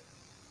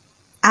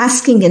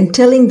asking and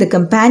telling the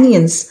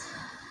companions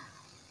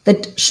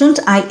that, shouldn't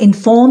I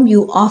inform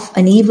you of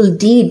an evil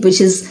deed which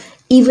is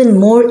even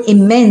more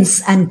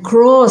immense and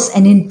gross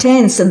and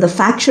intense than the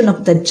faction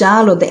of the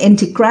Dajjal or the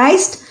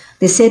Antichrist?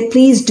 They said,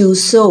 please do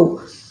so.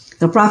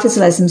 The Prophet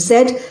ﷺ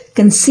said,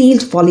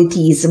 concealed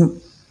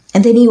polytheism.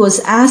 And then he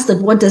was asked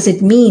that what does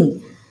it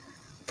mean?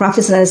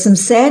 Prophet ﷺ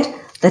said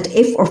that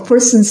if a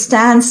person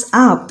stands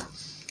up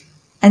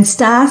and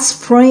starts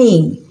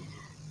praying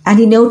and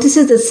he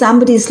notices that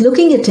somebody is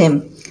looking at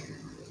him,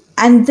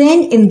 and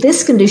then in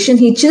this condition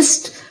he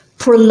just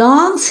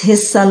prolongs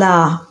his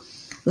salah,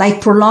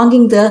 like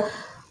prolonging the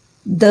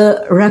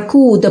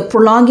raku,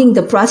 prolonging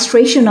the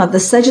prostration or the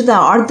sajda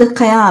or the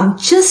qiyam,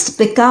 just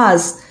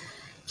because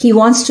he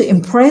wants to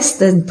impress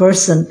the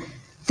person,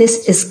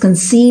 this is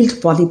concealed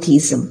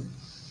polytheism.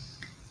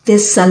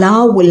 This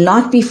salah will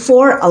not be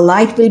for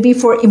Allah, it will be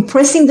for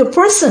impressing the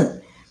person.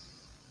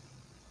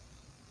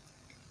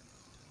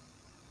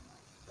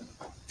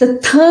 The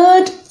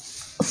third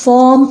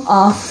form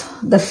of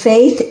the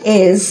faith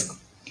is,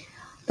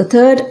 the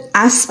third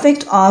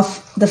aspect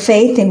of the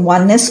faith in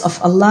oneness of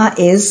Allah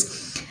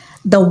is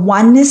the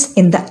oneness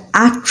in the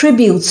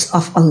attributes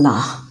of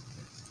Allah.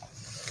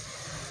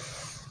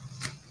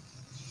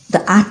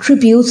 The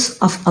attributes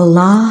of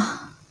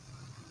Allah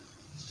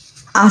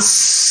are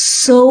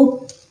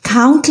so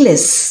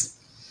countless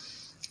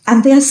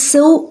and they are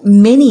so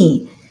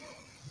many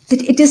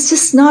that it is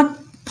just not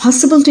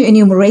possible to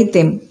enumerate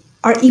them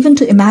or even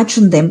to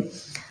imagine them.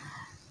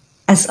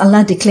 As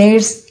Allah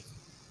declares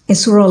in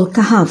Surah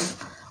Al-Kahf,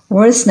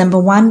 verse number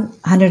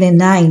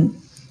 109,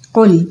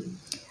 قُلْ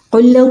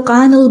لَوْ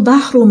كَانَ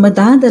الْبَحْرُ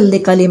مَدَادًا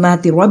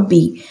لِكَلِمَاتِ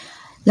رَبِّي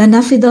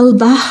لَنَفِدَ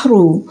الْبَحْرُ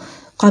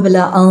قَبْلَ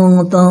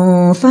أَن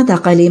تَنفَدَ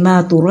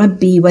كَلِمَاتُ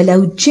رَبِّي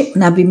وَلَوْ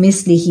جِئْنَا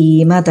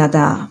بِمِثْلِهِ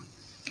مَدَدًا.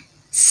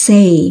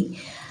 Say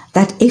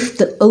that if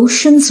the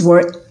oceans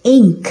were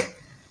ink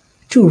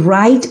to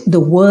write the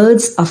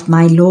words of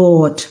my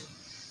Lord,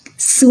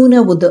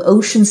 sooner would the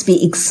oceans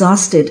be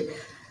exhausted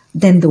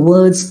than the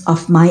words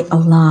of my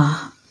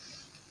Allah,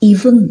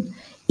 even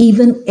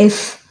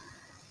if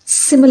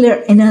similar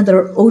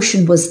another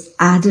ocean was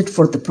added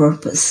for the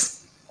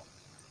purpose.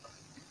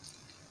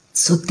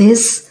 So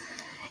this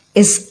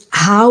is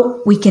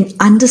how we can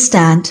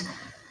understand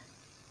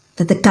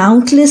that the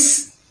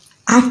countless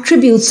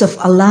attributes of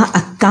Allah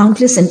are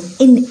countless and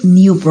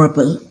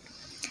innumerable.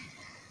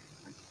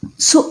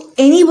 So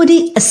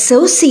anybody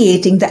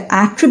associating the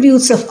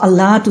attributes of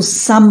Allah to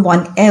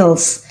someone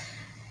else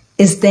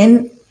is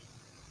then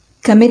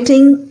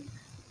committing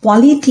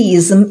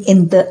polytheism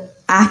in the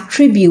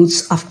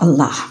attributes of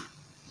Allah.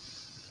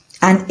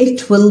 And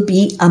it will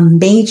be a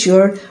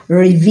major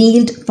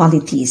revealed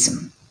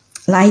polytheism.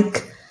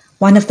 Like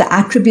one of the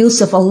attributes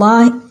of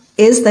Allah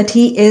is that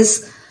He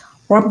is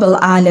Rabbul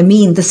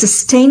Alameen, the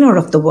sustainer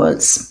of the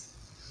worlds.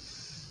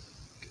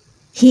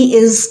 He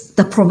is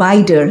the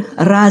provider,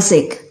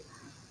 Razik,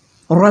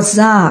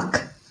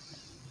 Razak.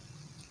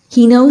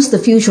 He knows the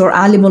future,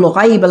 Alimul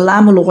Ghaib,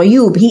 Alamul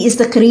Ghayub. He is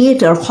the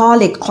creator,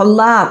 Khaliq,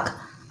 Khallaq,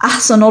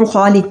 Ahsanul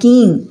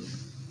Khaliqeen.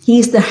 He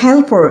is the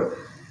helper.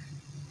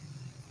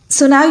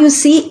 So now you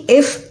see,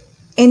 if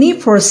any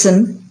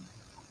person,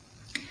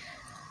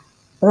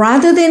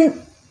 rather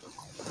than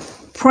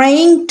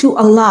praying to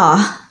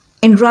Allah,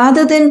 and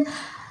rather than,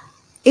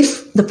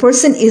 if the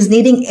person is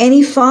needing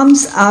any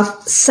forms of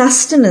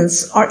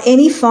sustenance or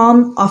any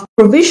form of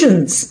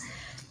provisions,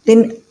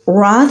 then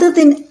rather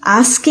than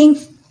asking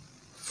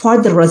for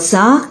the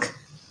razak,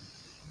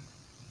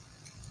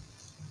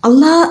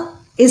 Allah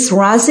is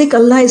Razik,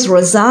 Allah is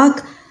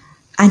Razak,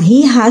 and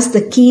He has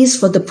the keys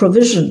for the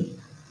provision.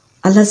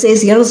 Allah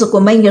says, يَرْزُقُ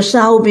مَنْ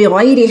يَشَاءُ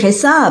بِغَيْرِ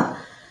حِسَابٍ.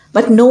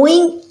 But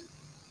knowing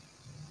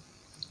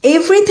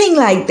everything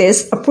like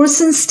this, a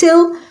person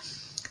still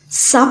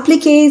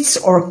supplicates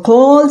or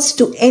calls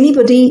to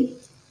anybody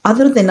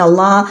other than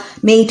Allah,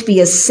 may it be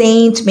a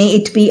saint, may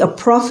it be a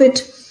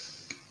prophet,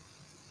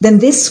 then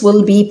this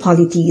will be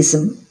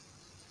polytheism.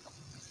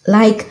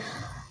 Like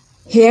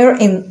here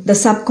in the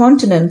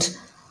subcontinent,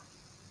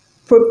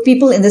 for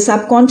people in the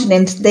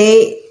subcontinent,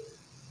 they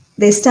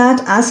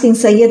start asking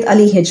Sayyid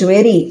Ali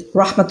Hijwari,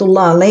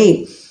 Rahmatullah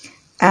alayh,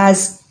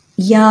 as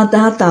Ya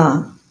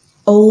Data,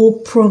 O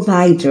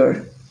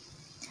Provider,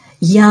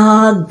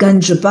 Ya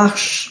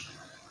Ganjbakhsh,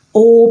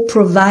 O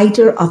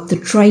Provider of the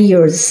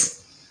Treasures.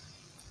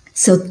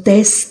 So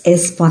this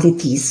is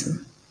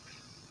polytheism.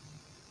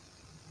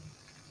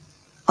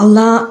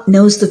 Allah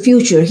knows the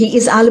future. He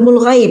is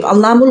Alimul Ghaib,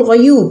 Allamul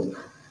Ghayub.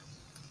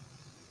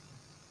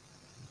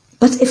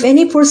 But if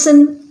any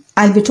person,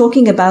 I'll be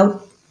talking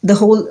about the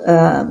whole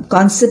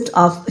concept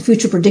of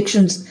future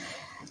predictions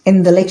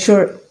in the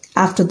lecture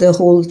after the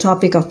whole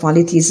topic of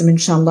polytheism,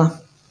 inshallah.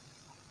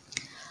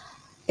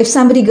 If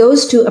somebody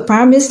goes to a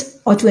palmist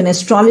or to an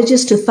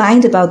astrologist to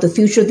find about the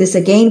future, this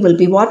again will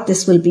be what?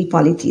 This will be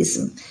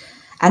polytheism.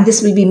 And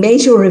this will be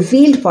major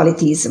revealed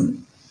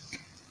polytheism.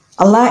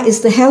 Allah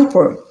is the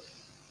helper.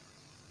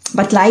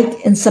 But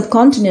like in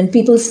subcontinent,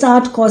 people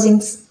start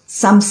causing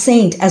some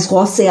saint as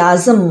Ghaus-e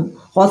Azam,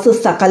 Ghaus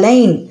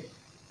al-Thaqalain,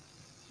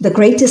 the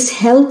greatest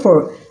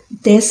helper.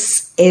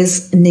 This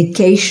is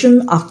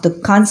negation of the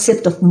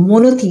concept of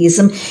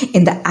monotheism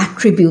in the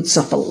attributes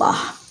of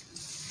Allah.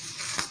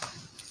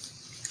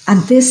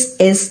 And this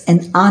is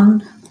an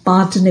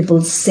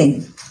unpardonable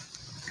sin.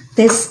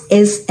 This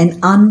is an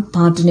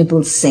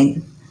unpardonable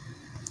sin.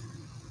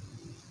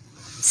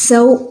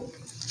 So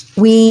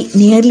we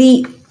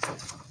nearly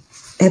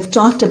have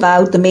talked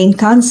about the main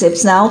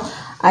concepts. Now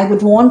I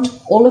would want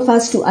all of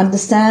us to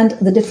understand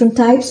the different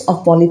types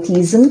of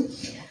polytheism.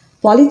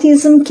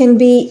 Polytheism can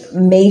be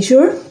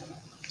major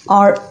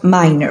or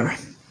minor.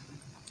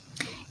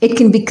 It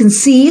can be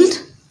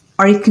concealed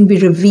or it can be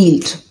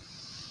revealed.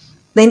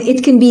 Then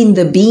it can be in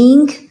the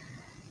being,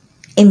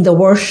 in the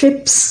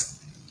worships,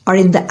 or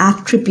in the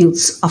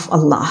attributes of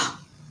Allah.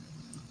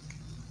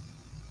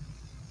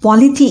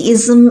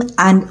 Polytheism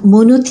and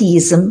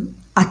monotheism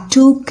are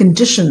two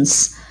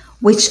conditions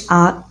which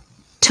are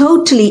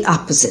totally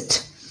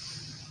opposite.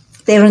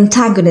 They're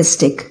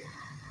antagonistic,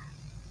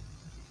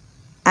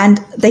 and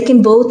they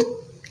can both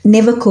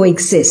never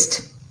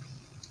coexist.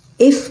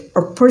 If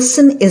a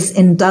person is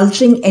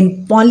indulging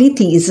in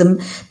polytheism,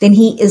 then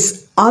he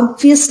is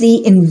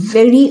obviously and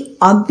very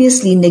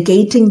obviously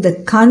negating the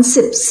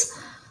concepts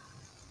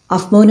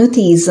of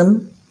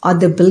monotheism or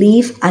the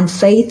belief and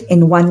faith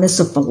in oneness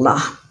of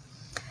Allah.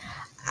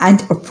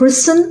 And a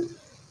person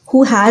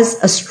who has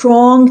a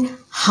strong,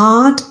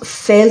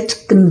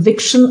 heartfelt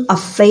conviction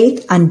of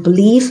faith and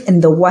belief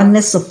in the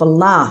oneness of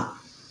Allah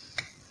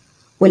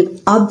will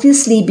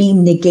obviously be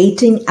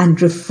negating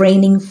and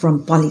refraining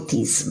from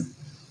polytheism.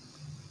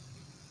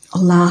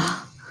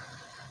 Allah,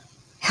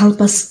 help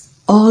us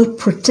all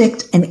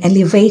protect and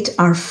elevate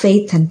our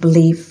faith and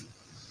belief.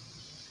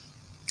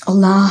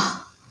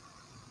 Allah,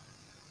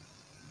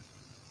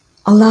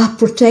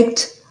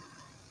 protect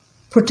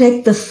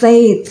the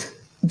faith,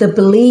 the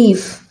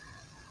belief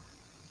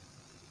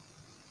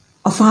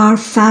of our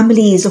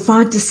families, of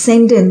our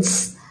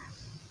descendants.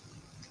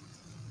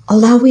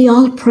 Allah, we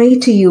all pray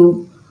to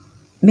you.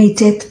 May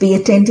death be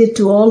attended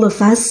to all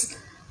of us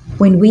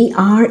when we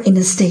are in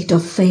a state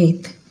of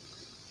faith.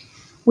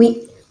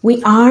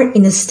 We are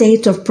in a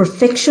state of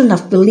perfection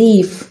of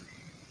belief.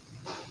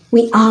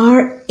 We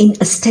are in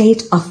a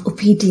state of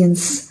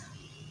obedience.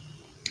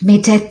 May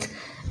death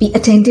be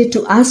attended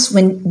to us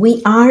when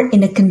we are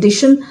in a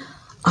condition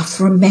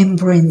of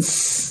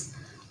remembrance,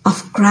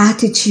 of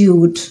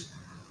gratitude,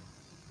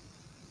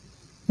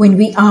 when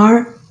we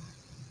are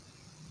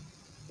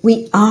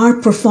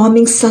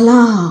performing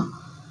salah,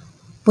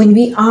 when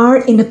we are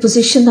in a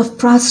position of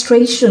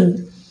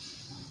prostration.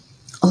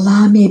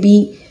 Allah, may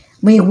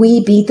we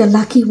be the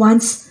lucky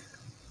ones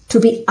to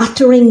be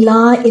uttering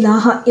La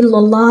ilaha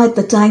illallah at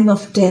the time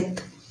of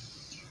death.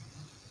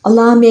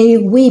 Allah, may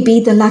we be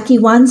the lucky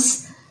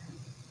ones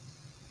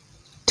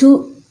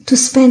to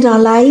spend our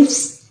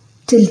lives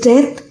till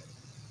death,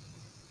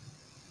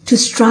 to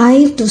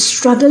strive, to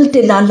struggle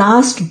till our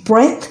last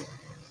breath,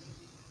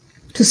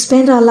 to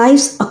spend our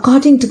lives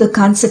according to the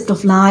concept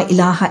of La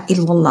ilaha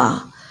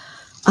illallah.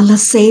 Allah,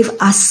 save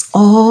us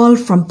all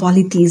from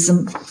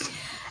polytheism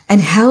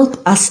and help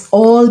us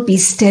all be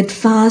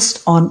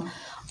steadfast on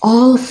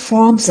all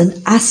forms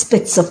and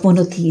aspects of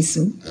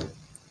monotheism.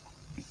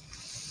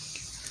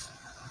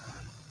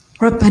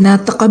 ربنا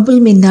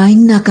تقبل منا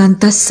إنك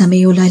أنت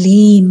السميع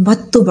العليم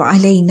وتب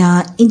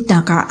علينا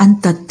إنك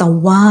أنت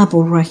التواب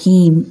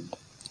الرحيم.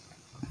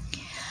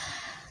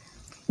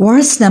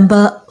 Verse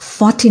number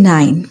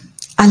 49.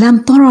 ألم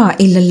ترى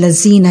إلى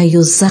الذين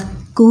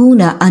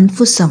يزكون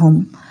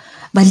أنفسهم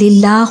بَلِ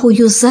اللَّهُ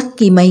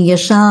يُزَكِّي مَن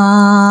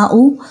يَشَاءُ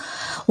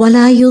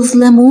وَلَا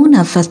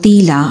يُظْلَمُونَ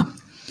فَتِيلًا.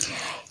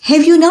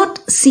 Have you not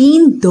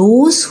seen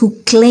those who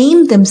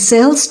claim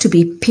themselves to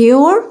be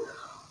pure?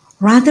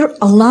 Rather,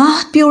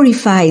 Allah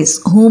purifies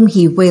whom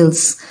He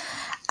wills,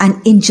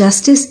 and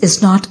injustice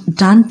is not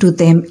done to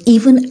them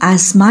even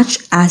as much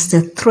as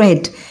the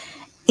thread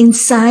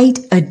inside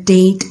a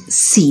date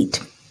seed.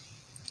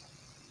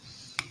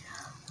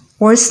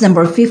 Verse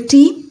number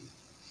 50.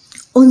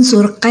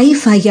 انظر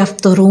كيف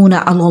يفترون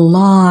على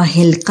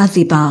الله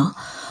الكذب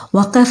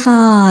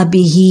وكفى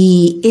به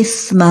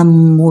إثما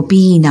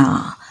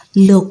مبينا.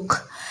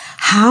 Look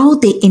how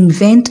they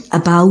invent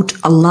about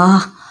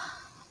Allah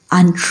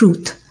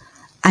untruth,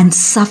 and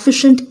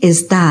sufficient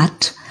is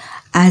that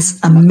as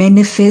a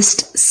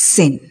manifest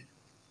sin.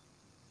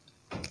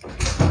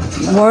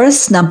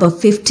 Verse number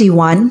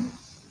 51.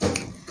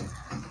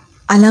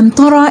 أَلَمْ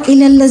تَرَ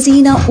إِلَى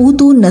الَّذِينَ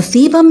أُوتُوا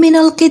نَصِيبًا مِنَ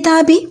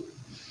الْكِتَابِ.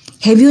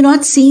 Have you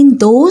not seen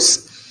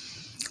those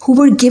who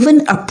were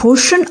given a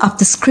portion of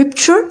the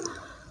scripture,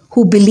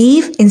 who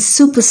believe in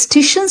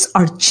superstitions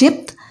or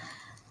jibt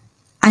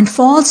and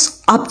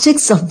false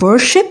objects of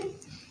worship,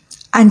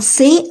 and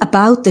say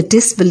about the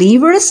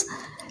disbelievers,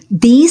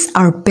 these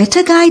are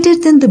better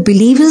guided than the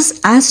believers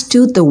as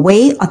to the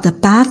way or the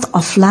path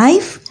of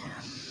life?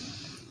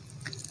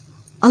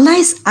 Allah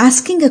is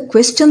asking a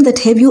question that,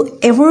 have you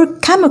ever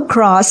come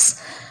across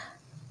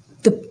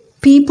the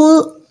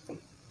people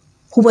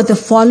who were the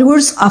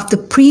followers of the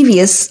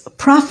previous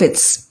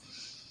prophets,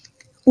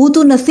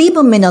 Utu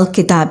Nathiba min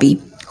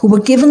al-Kitabi, who were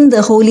given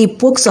the holy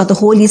books or the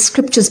holy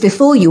scriptures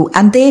before you,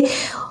 and they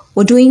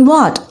were doing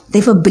what?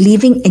 They were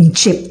believing in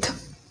jibt.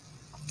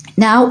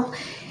 Now,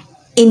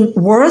 in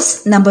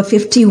verse number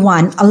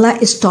 51, Allah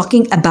is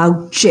talking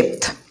about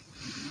jibt.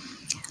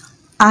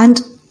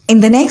 And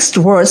in the next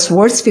verse,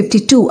 verse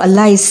 52,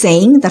 Allah is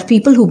saying that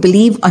people who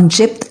believe on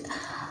jibt,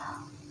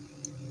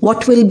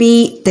 what will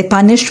be they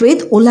punished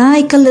with?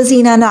 أُولَٰئِكَ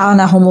الَّذِينَ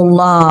لَعَنَهُمُ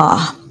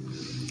اللَّهُ.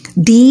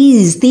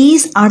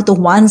 These are the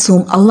ones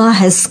whom Allah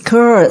has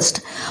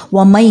cursed.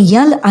 وَمَن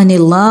يَلْعَنِ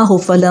اللَّهُ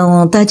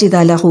فَلَن تَجِدَ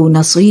لَهُ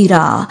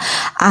نَصِيرًا.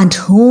 And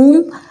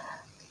whom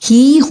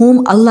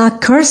Allah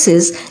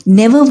curses,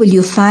 never will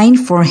you find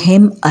for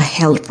him a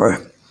helper.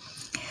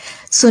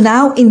 So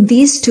now in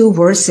these two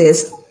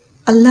verses,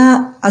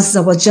 Allah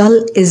Azza wa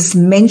Jal is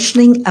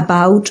mentioning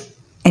about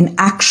an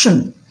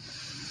action,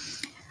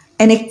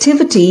 an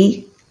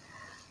activity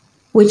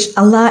which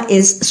Allah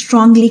is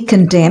strongly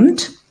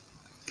condemned,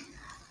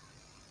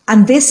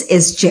 and this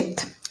is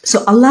jibt.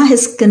 So Allah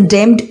has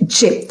condemned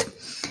jibt,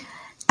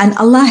 and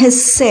Allah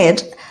has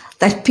said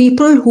that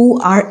people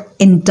who are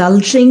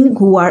indulging,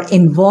 who are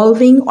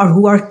involving, or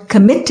who are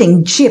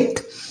committing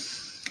jibt,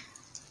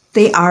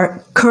 they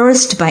are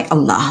cursed by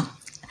Allah.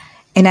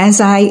 And as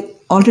I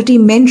already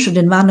mentioned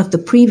in one of the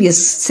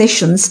previous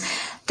sessions,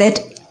 that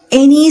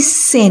any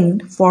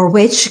sin for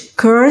which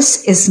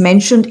curse is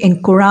mentioned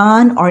in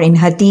Quran or in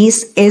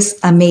Hadith is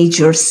a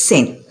major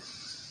sin.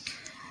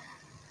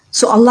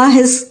 So Allah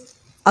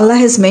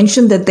has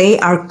mentioned that they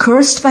are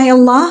cursed by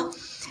Allah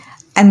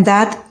and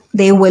that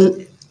they will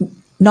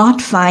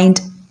not find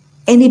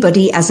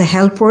anybody as a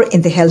helper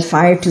in the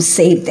hellfire to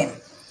save them.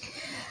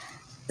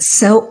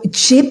 So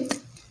jibt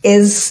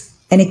is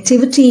an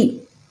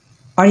activity,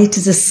 or it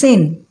is a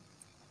sin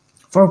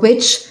for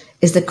which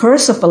is the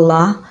curse of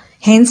Allah.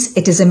 Hence,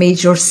 it is a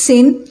major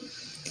sin.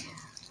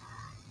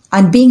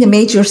 And being a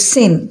major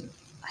sin,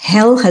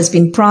 hell has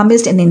been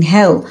promised, and in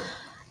hell,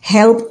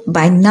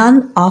 by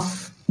none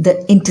of the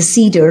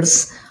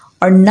interceders,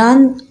 or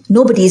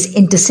nobody's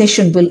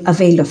intercession will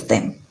avail of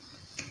them.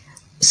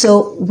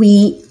 So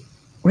we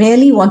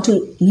really want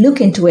to look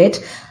into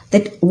it,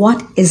 that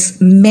what is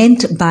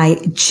meant by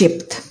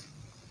jibt.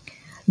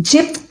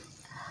 Jibt,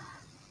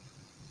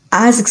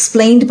 as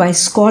explained by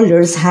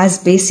scholars,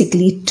 has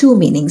basically two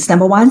meanings.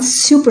 Number one,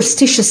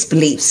 superstitious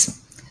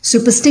beliefs.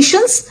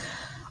 Superstitions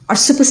are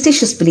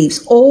superstitious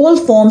beliefs, all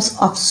forms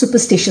of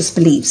superstitious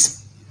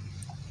beliefs.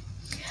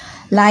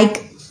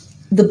 Like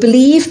the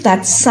belief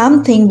that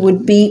something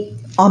would be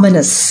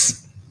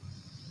ominous,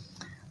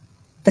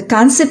 the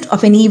concept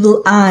of an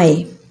evil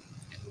eye,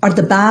 or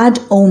the bad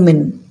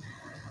omen,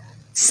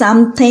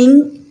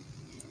 something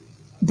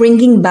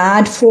bringing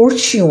bad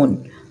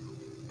fortune,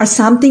 or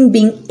something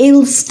being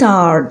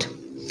ill-starred,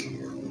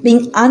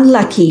 being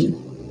unlucky,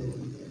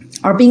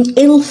 or being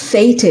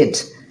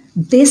ill-fated.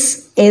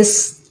 This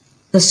is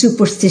the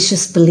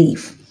superstitious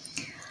belief.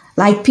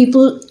 Like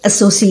people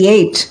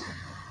associate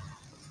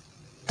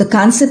the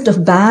concept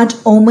of bad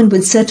omen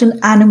with certain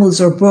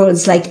animals or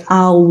birds like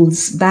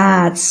owls,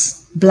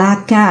 bats,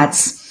 black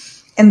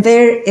cats. And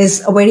there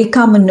is a very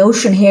common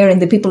notion here in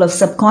the people of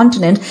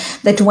subcontinent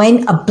that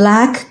when a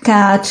black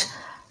cat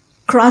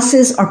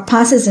crosses or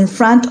passes in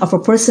front of a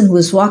person who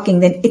is walking,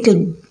 then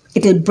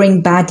it'll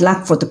bring bad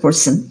luck for the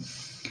person.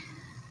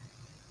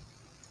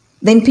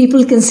 Then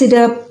people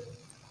consider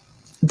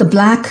the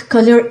black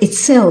color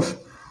itself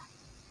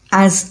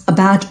as a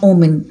bad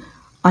omen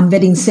on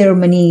wedding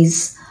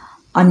ceremonies,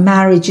 on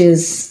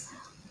marriages,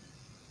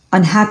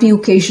 on happy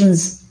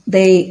occasions,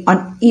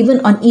 even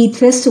on Eid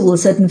festival,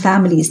 certain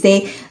families,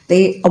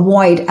 they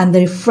avoid and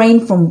they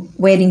refrain from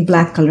wearing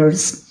black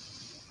colors.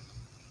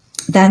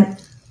 Then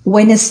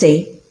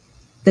Wednesday,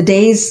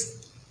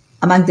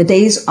 among the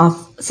days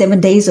of 7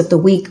 days of the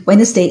week,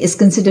 Wednesday is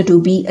considered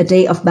to be a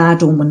day of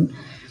bad omen.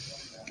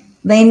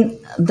 Then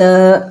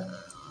the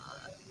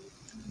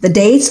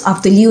dates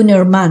of the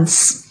lunar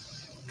months,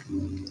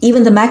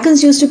 even the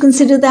Meccans used to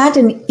consider that,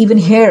 and even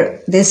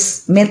here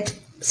this myth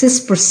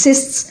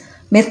persists.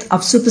 Myth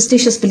of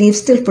superstitious belief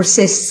still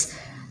persists.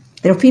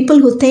 There are people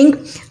who think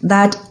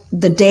that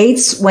the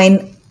dates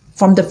when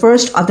from the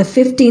 1st or the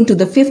 15th to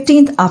the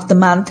 15th of the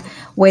month,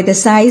 where the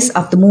size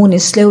of the moon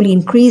is slowly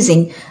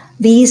increasing,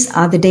 these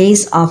are the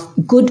days of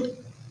good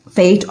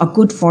fate or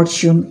good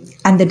fortune.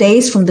 And the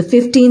days from the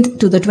 15th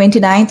to the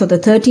 29th or the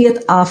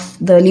 30th of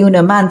the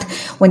lunar month,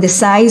 when the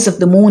size of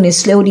the moon is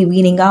slowly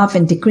weaning off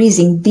and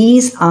decreasing,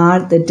 these are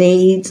the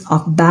days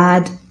of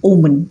bad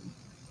omen.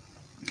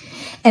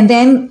 And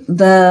then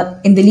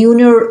in the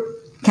lunar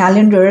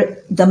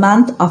calendar, the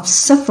month of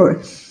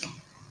Safar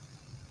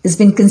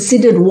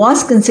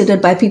was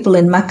considered by people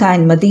in Mecca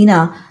and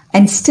Medina,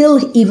 and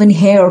still even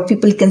here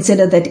people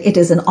consider that it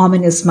is an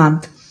ominous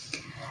month.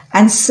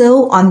 And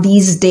so on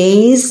these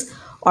days,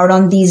 or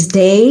on these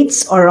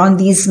dates, or on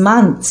these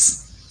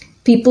months,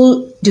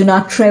 people do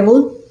not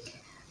travel.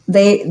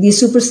 These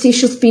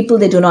superstitious people,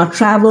 they do not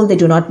travel, they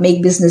do not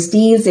make business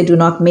deals, they do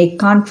not make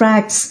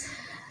contracts,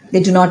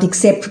 they do not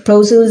accept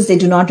proposals, they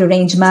do not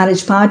arrange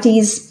marriage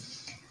parties,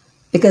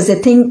 because they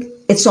think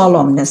it's all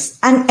ominous.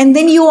 And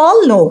then you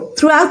all know,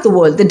 throughout the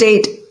world, the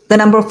date, the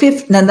number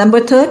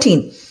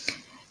 13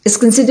 is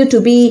considered to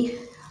be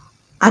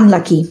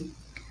unlucky.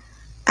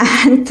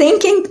 And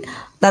thinking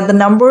that the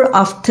number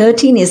of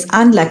 13 is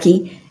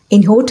unlucky,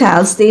 in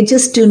hotels, they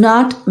just do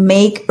not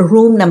make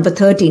room number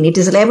 13. It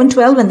is 11,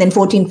 12, and then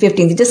 14,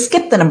 15. They just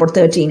skip the number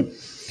 13.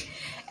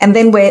 And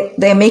then where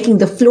they're making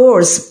the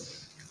floors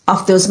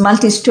of those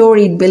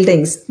multi-storied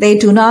buildings, they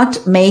do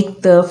not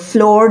make the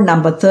floor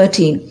number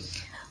 13.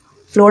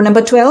 Floor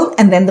number 12,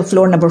 and then the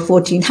floor number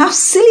 14. How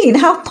silly and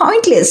how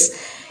pointless.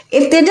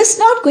 If they're just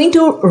not going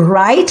to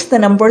write the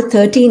number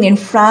 13 in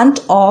front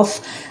of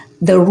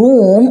the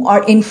room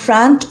or in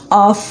front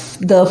of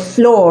the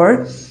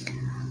floor,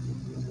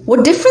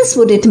 what difference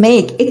would it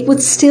make? It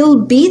would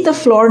still be the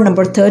floor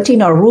number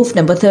 13 or roof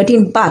number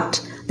 13,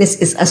 but this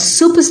is a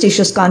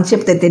superstitious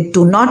concept that they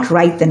do not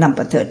write the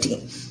number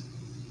 13.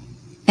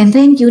 And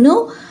then,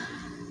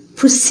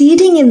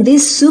 proceeding in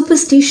this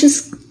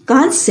superstitious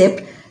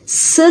concept,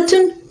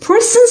 certain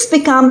persons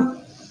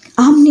become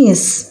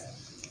ominous.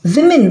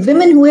 Women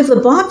who have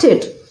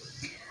aborted.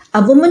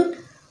 A woman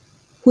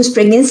whose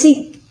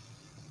pregnancy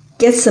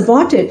gets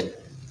aborted,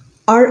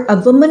 or a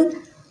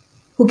woman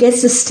who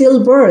gets a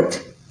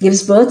stillbirth,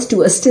 gives birth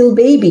to a still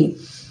baby,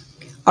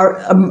 or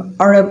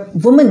a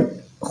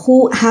woman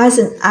who has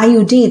an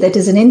IUD, that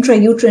is an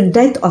intrauterine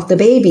death of the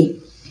baby.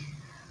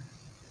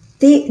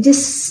 They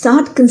just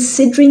start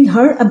considering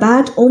her a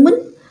bad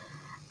omen,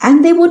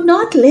 and they would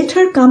not let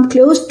her come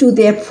close to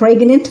their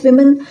pregnant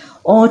women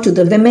or to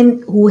the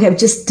women who have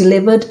just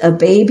delivered a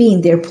baby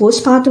in their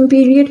postpartum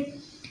period.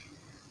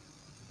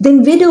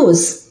 Then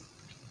widows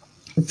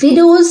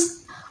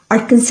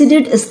are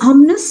considered as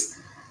ominous,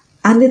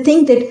 and they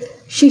think that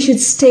she should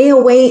stay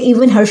away,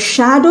 even her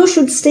shadow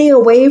should stay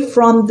away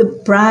from the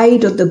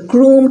bride or the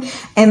groom,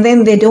 and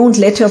then they don't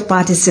let her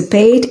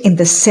participate in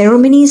the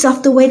ceremonies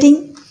of the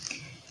wedding.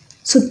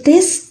 So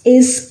this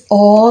is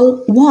all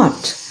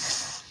what?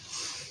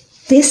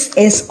 This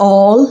is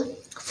all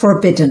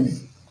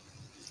forbidden.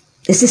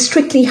 This is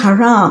strictly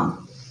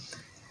haram.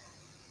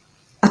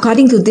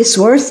 According to this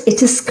verse,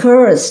 it is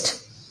cursed.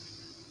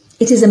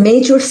 It is a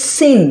major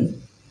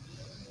sin.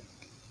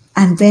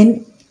 And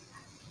then,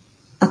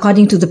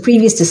 according to the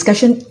previous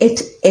discussion,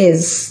 it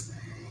is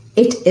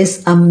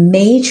a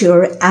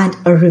major and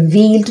a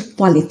revealed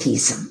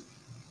polytheism.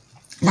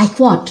 Like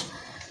what?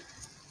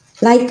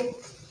 Like,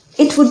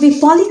 it would be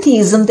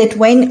polytheism that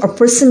when a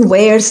person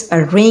wears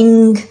a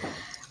ring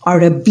or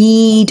a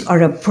bead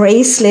or a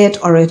bracelet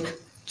or a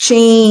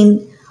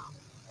chain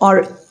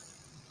or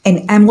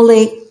an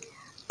amulet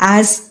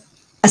as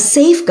a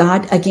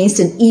safeguard against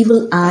an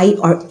evil eye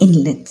or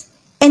illness,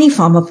 any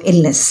form of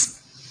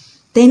illness,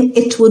 then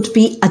it would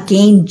be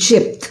again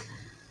jibt.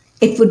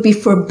 It would be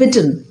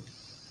forbidden.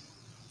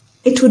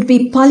 It would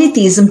be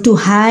polytheism to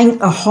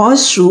hang a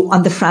horseshoe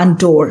on the front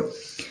door,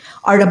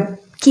 or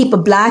keep a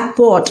black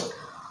pot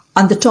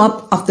on the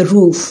top of the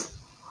roof,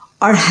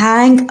 or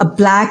hang a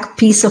black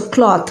piece of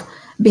cloth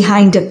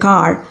behind a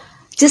car,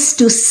 just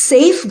to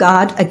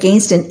safeguard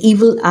against an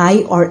evil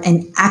eye or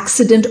an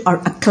accident or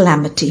a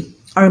calamity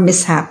or a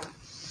mishap.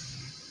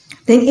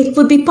 Then it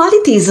would be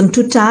polytheism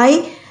to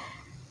tie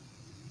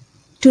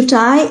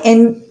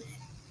an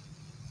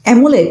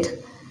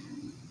amulet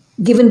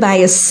given by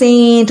a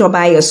saint or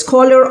by a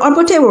scholar or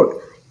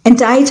whatever, and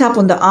tie it up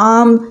on the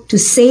arm to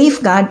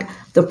safeguard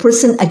the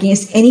person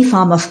against any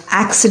form of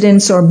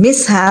accidents or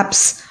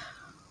mishaps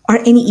or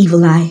any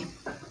evil eye.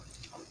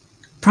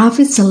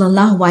 Prophet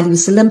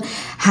ﷺ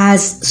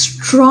has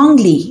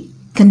strongly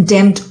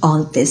condemned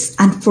all this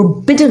and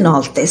forbidden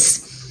all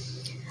this.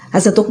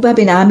 Hazrat Uqba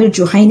bin Amir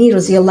Juhayni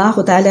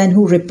radiallahu ta'ala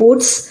anhu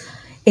reports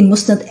in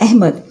Musnad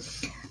Ahmad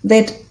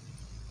that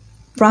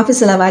Prophet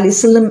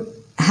ﷺ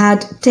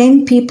had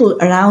 10 people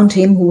around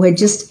him who had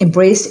just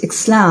embraced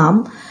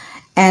Islam,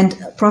 and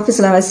Prophet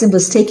ﷺ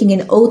was taking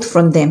an oath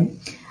from them.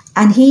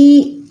 And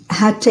he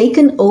had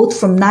taken oath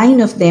from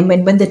 9 of them,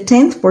 and when the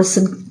 10th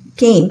person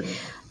came,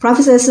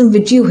 Prophet ﷺ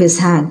withdrew his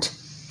hand.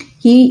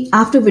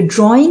 After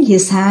withdrawing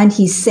his hand,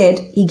 he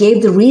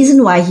gave the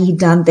reason why he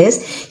done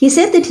this. He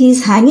said that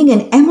he's hanging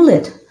an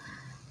amulet,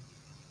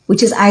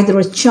 which is either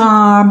a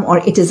charm or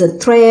it is a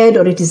thread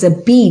or it is a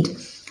bead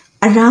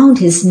around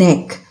his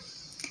neck.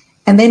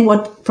 And then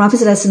what Prophet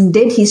ﷺ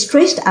did, he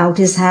stretched out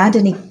his hand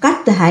and he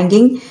cut the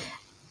hanging,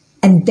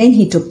 and then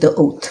he took the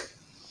oath.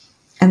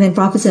 And then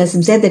Prophet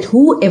ﷺ said that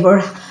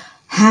whoever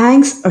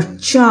hangs a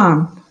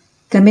charm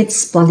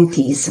commits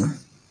polytheism.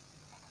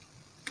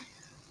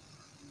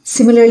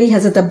 Similarly,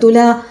 Hazrat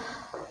Abdullah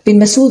bin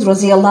Masud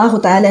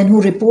radiallahu ta'ala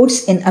anhu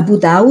reports in Abu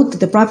Dawud that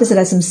the Prophet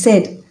ﷺ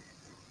said,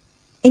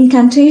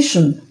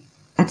 incantation,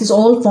 that is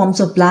all forms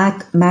of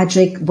black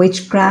magic,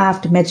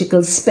 witchcraft,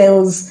 magical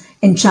spells,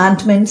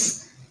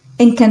 enchantments,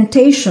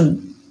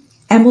 incantation,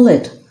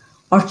 amulet,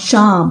 or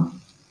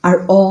charm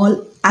are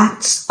all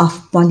acts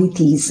of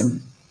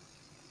polytheism.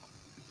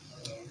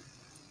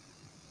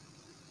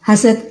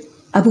 Hazrat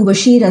Abu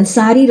Bashir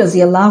Ansari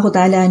radiallahu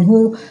ta'ala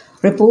anhu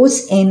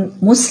reports in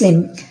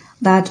Muslim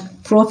that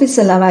Prophet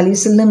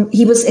ﷺ,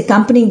 he was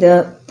accompanying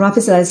the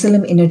Prophet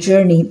ﷺ in a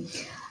journey,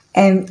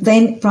 and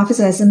then Prophet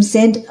ﷺ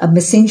sent a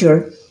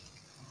messenger.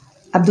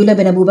 Abdullah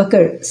bin Abu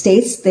Bakr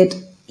states that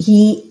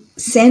he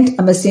sent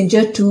a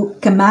messenger to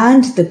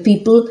command the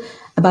people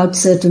about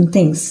certain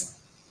things.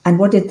 And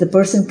what did the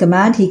person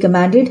command?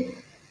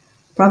 Prophet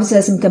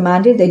ﷺ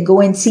commanded that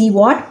go and see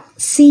what?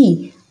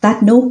 See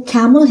that no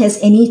camel has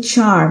any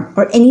charm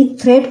or any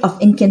thread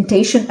of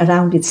incantation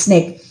around its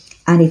neck.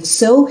 And if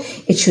so,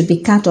 it should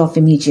be cut off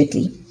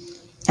immediately.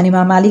 And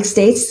Imam Malik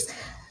states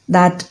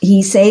that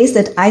he says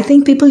that I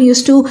think people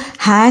used to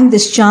hang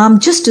this charm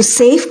just to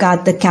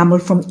safeguard the camel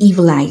from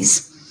evil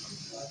eyes.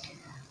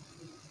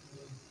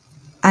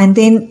 And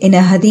then in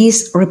a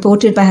hadith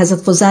reported by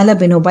Hazrat Fuzala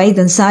bin Ubayd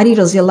Ansari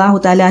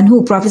radiallahu ta'ala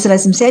anhu, Prophet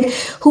ﷺ said,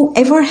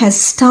 whoever has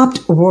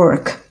stopped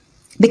work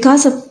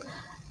because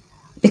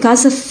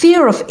of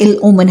fear of ill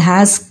omen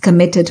has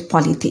committed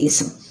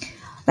polytheism.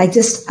 Like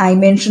just I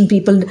mentioned,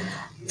 people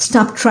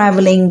stop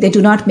traveling, they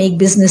do not make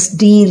business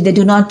deal, they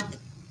do not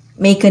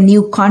make a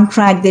new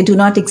contract, they do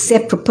not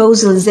accept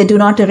proposals, they do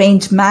not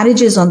arrange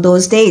marriages on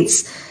those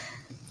dates.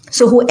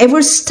 So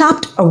whoever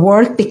stopped a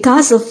work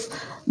because of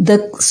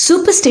the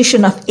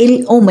superstition of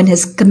ill omen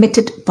has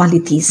committed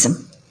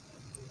polytheism.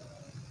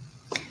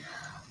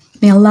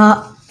 May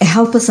Allah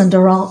help us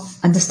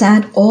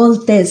understand all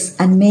this,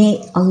 and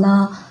may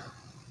Allah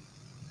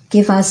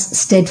give us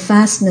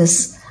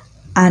steadfastness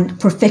and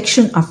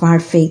perfection of our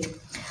faith.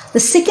 The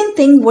second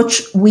thing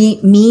which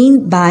we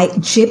mean by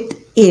jibt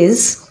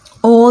is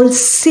all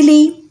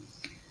silly,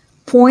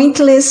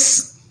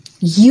 pointless,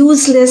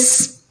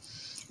 useless,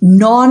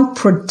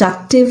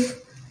 non-productive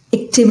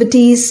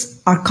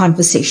activities or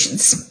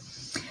conversations.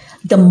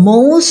 The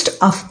most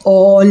of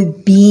all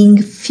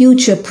being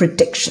future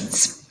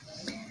predictions.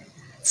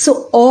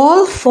 So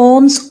all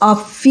forms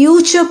of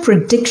future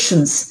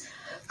predictions,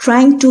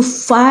 trying to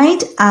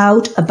find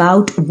out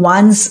about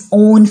one's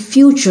own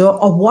future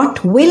or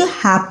what will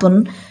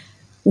happen,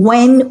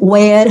 when,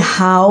 where,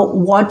 how,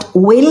 what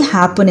will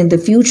happen in the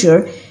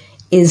future,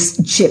 is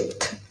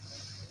jibt.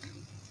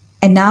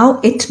 And now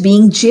it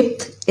being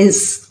jibt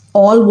is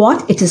all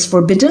what? It is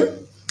forbidden.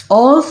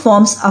 All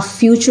forms of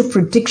future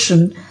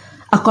prediction,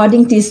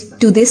 according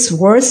to this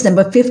verse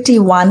number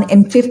 51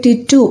 and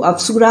 52 of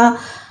Surah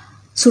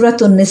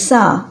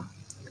An-Nisa,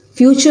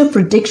 future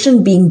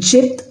prediction being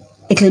jibt,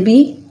 it will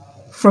be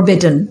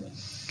forbidden.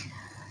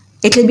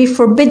 It will be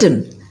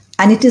forbidden,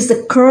 and it is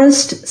the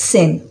cursed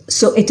sin.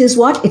 So it is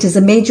what? It is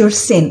a major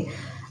sin,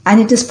 and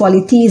it is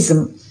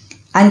polytheism,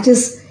 and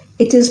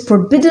it is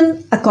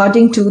forbidden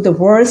according to the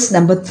verse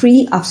number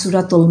 3 of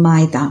Surah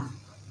Al-Ma'idah.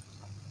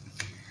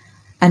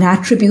 An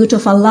attribute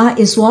of Allah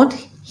is what?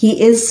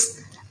 He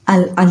is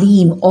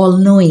Al-Alim,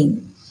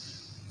 all-knowing.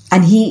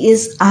 And He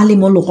is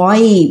Alimul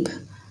Ghaib,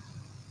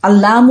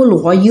 Alamul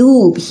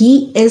Ghayub.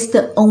 He is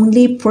the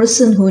only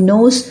person who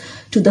knows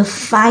to the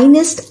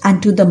finest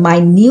and to the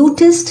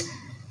minutest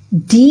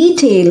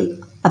detail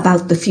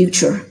about the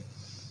future.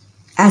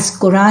 As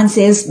Quran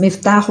says,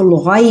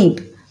 Miftahul Ghaib.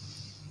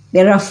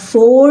 There are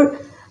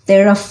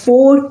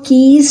four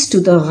keys to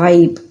the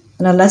Ghaib.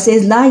 And Allah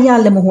says, La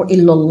ya'lamuhu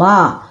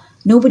illallah.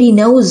 Nobody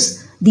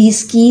knows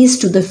these keys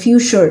to the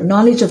future,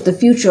 knowledge of the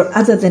future,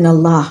 other than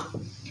Allah.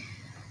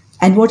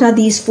 And what are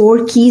these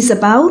 4 keys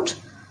about?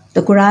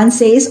 The Quran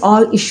says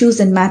all issues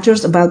and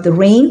matters about the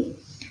rain,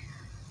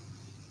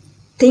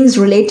 things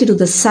related to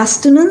the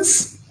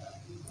sustenance,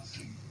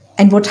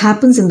 and what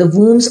happens in the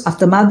wombs of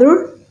the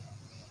mother.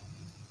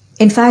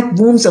 In fact,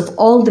 wombs of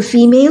all the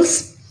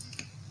females,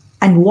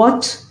 and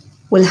what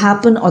will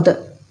happen, or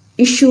the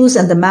issues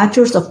and the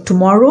matters of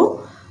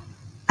tomorrow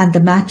and the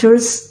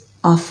matters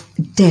of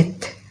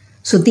death.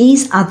 So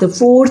these are the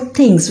 4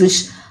 things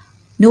which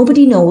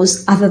nobody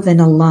knows other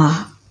than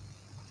Allah.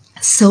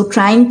 So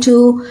trying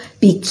to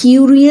be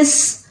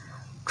curious,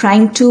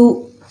 trying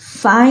to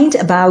find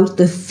about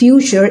the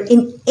future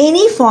in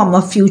any form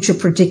of future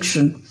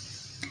prediction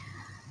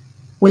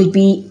will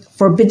be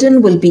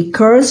forbidden, will be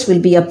cursed,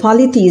 will be a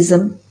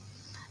polytheism,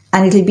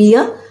 and it will be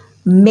a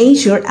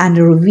major and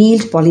a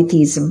revealed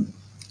polytheism.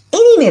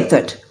 Any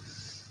method,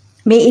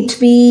 may it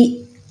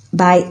be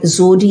by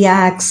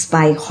zodiacs,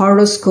 by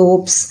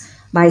horoscopes,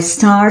 by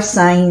star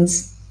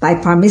signs, by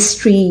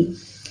palmistry,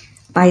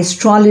 by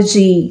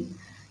astrology,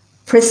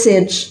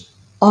 presage,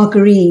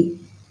 augury,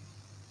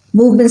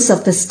 movements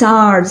of the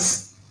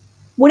stars,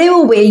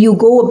 whatever way you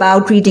go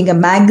about reading a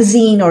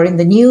magazine or in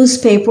the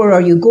newspaper,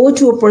 or you go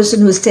to a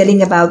person who is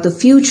telling about the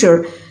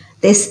future,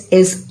 this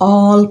is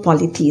all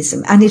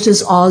polytheism, and it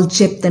is all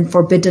jibt and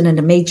forbidden and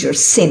a major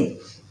sin.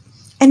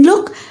 And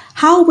look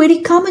how very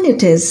common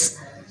it is.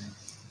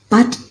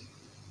 But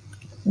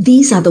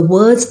these are the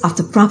words of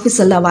the Prophet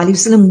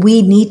ﷺ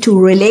we need to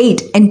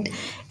relate and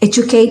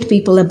educate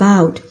people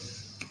about.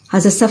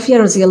 Hazrat Safiya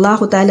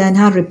Raziallahu Ta'ala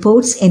Anha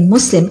reports in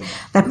Muslim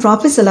that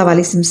Prophet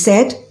ﷺ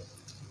said,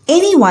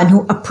 anyone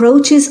who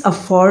approaches a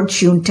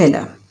fortune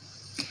teller,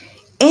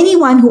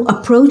 anyone who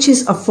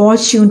approaches a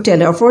fortune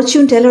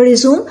teller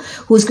is whom?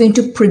 Who's going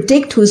to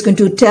predict, who's going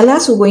to tell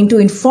us, who's going to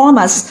inform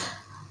us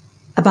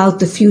about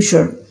the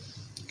future,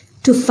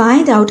 to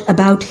find out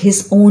about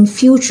his own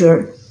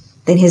future,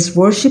 then his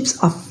worships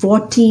of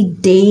 40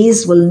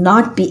 days will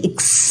not be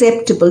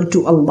acceptable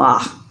to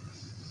Allah.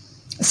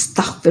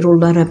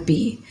 Astaghfirullah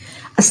Rabbi.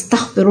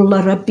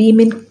 Astaghfirullah Rabbi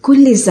min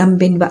kulli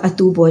zambin wa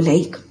atubu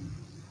alayk.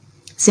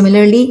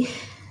 Similarly,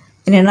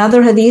 in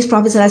another hadith,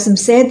 Prophet ﷺ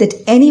said that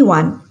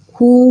anyone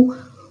who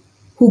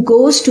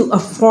goes to a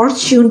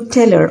fortune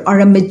teller or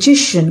a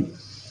magician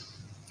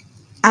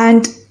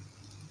and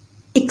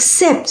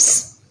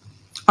accepts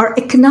or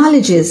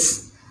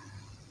acknowledges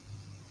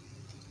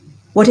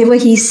whatever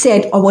he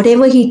said or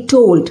whatever he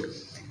told,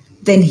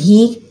 then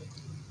he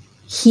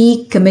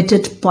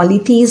committed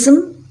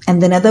polytheism.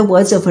 And the other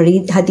words of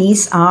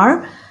hadith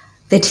are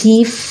that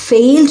he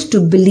failed to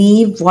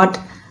believe what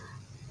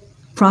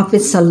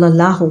Prophet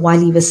sallallahu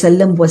alaihi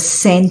wasallam was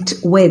sent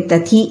with,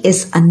 that he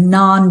is a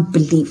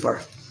non-believer.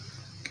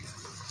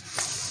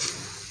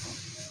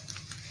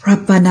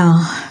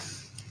 Rabbana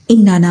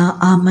innana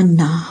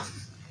amanna.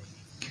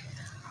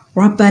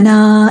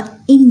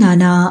 Rabbana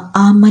innana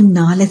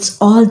amanna. Let's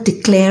all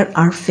declare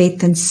our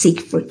faith and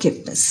seek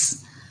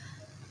forgiveness.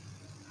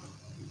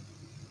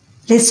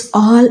 Let's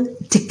all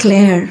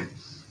declare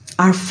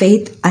our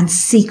faith and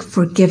seek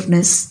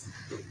forgiveness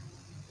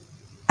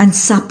and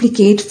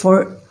supplicate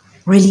for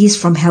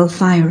release from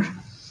hellfire.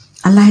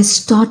 Allah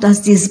has taught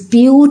us these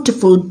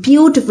beautiful,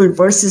 beautiful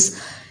verses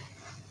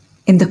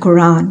in the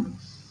Quran.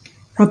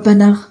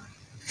 Rabbana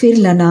ighfir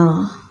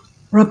lana,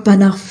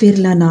 Rabbana ighfir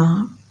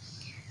lana,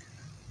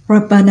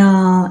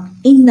 Rabbana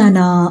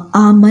innana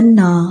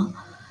amanna,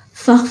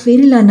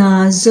 faghfir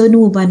lana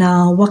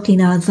zanubana wa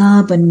qina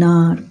adhaban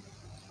nar.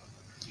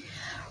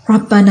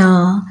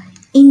 Rabbana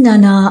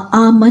innana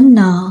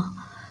amanna,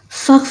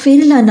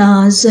 faghfir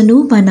lana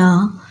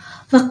zanubana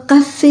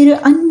وَقَفِّرْ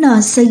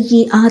عَنَّا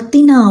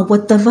سَيِّئَاتِنَا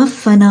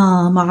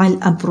وَتَوَفَّنَا مَعَ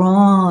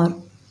الْأَبْرَارِ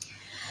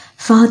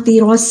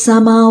فَاطِرَ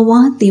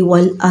السَّمَاوَاتِ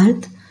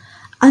وَالْأَرْضِ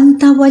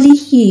أَنْتَ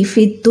وَلِيِّي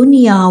فِي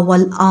الدُّنْيَا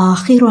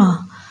وَالْآخِرَةِ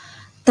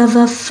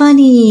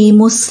تَوَفَّنِي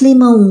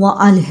مُسْلِمًا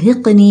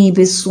وَأَلْحِقْنِي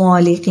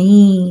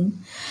بِالصَّالِحِينَ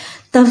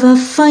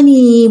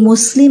تَوَفَّنِي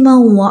مُسْلِمًا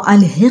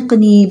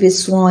وَأَلْحِقْنِي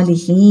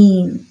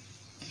بِالصَّالِحِينَ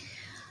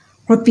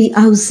ربي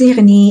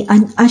أوزعني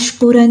أن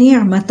أشكر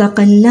نعمتك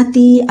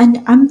التي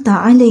أنعمت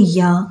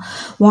علي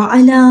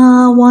وعلى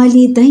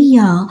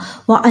والدي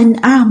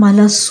وأن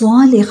أعمل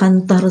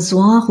صالحا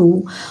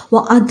ترضاه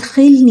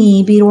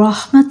وأدخلني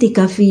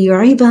برحمتك في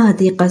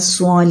عبادك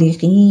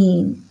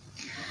الصالحين.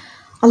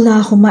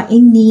 اللهم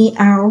إني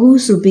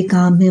أعوذ بك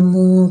من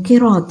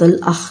منكرات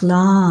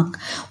الأخلاق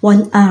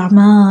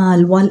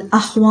والأعمال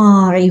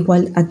والأحوال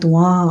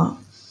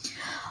والأدواء.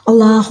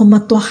 اللهم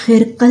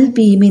طهر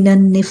قلبي من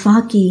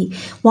النفاق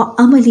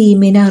وعملي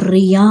من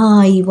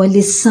الرياء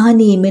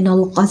ولساني من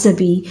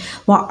الغضب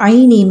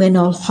وعيني من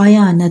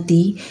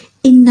الخيانة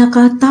إنك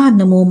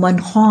تعلم من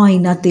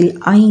خائنة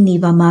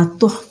العين وما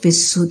تخفي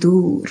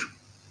الصدور.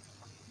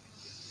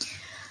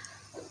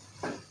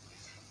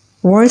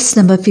 Verse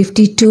number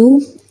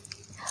 52,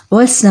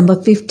 verse number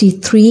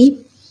 53,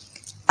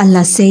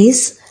 Allah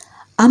says,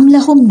 أَمْ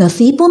لَهُمْ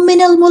نَصِيبٌ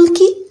مِّنَ الْمُلْكِ,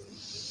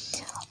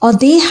 or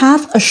they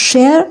have a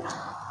share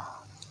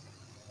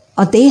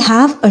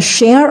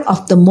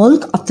of the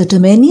mulk, of the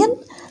dominion.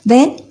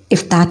 Then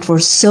if that were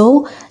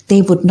so,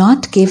 they would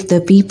not give the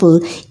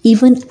people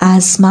even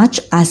as much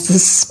as the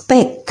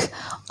speck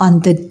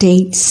on the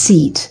date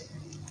seed.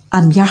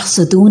 Am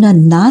yahsuduna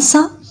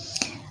nasa,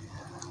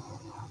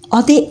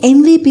 or they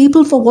envy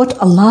people for what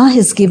Allah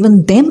has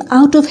given them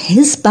out of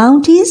His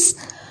bounties?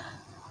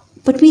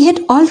 But we had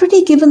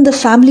already given the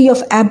family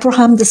of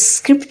Abraham the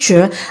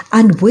scripture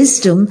and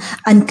wisdom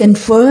and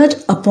conferred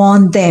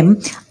upon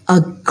them a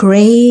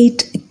great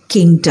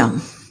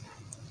kingdom.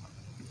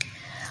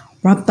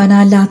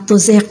 رَبَّنَا لَا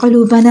تُزِغْ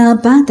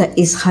قُلُوبَنَا بَعْدَ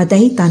إِذْ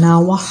هَدَيْتَنَا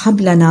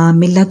وَهَبْ لَنَا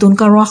مِن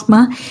لَّدُنكَ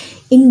رَحْمَةً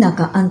إِنَّكَ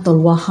أَنتَ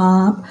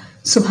الْوَهَّابُ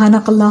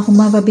سُبْحَانَكَ اللَّهُمَّ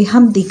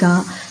وَبِحَمْدِكَ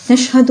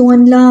نَشْهَدُ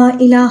أَن لَّا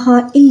إِلَٰهَ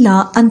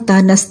إِلَّا أَنتَ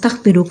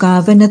نَسْتَغْفِرُكَ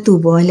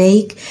وَنَتُوبُ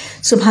إِلَيْكَ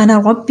سُبْحَانَ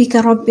رَبِّكَ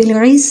رَبِّ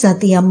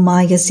الْعِزَّةِ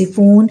عَمَّا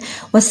يَصِفُونَ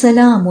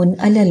وَسَلَامٌ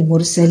عَلَى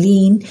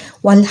الْمُرْسَلِينَ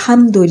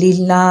وَالْحَمْدُ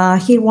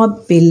لِلَّهِ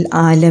رَبِّ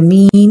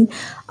الْعَالَمِينَ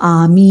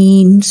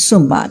آمين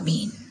ثم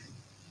آمين.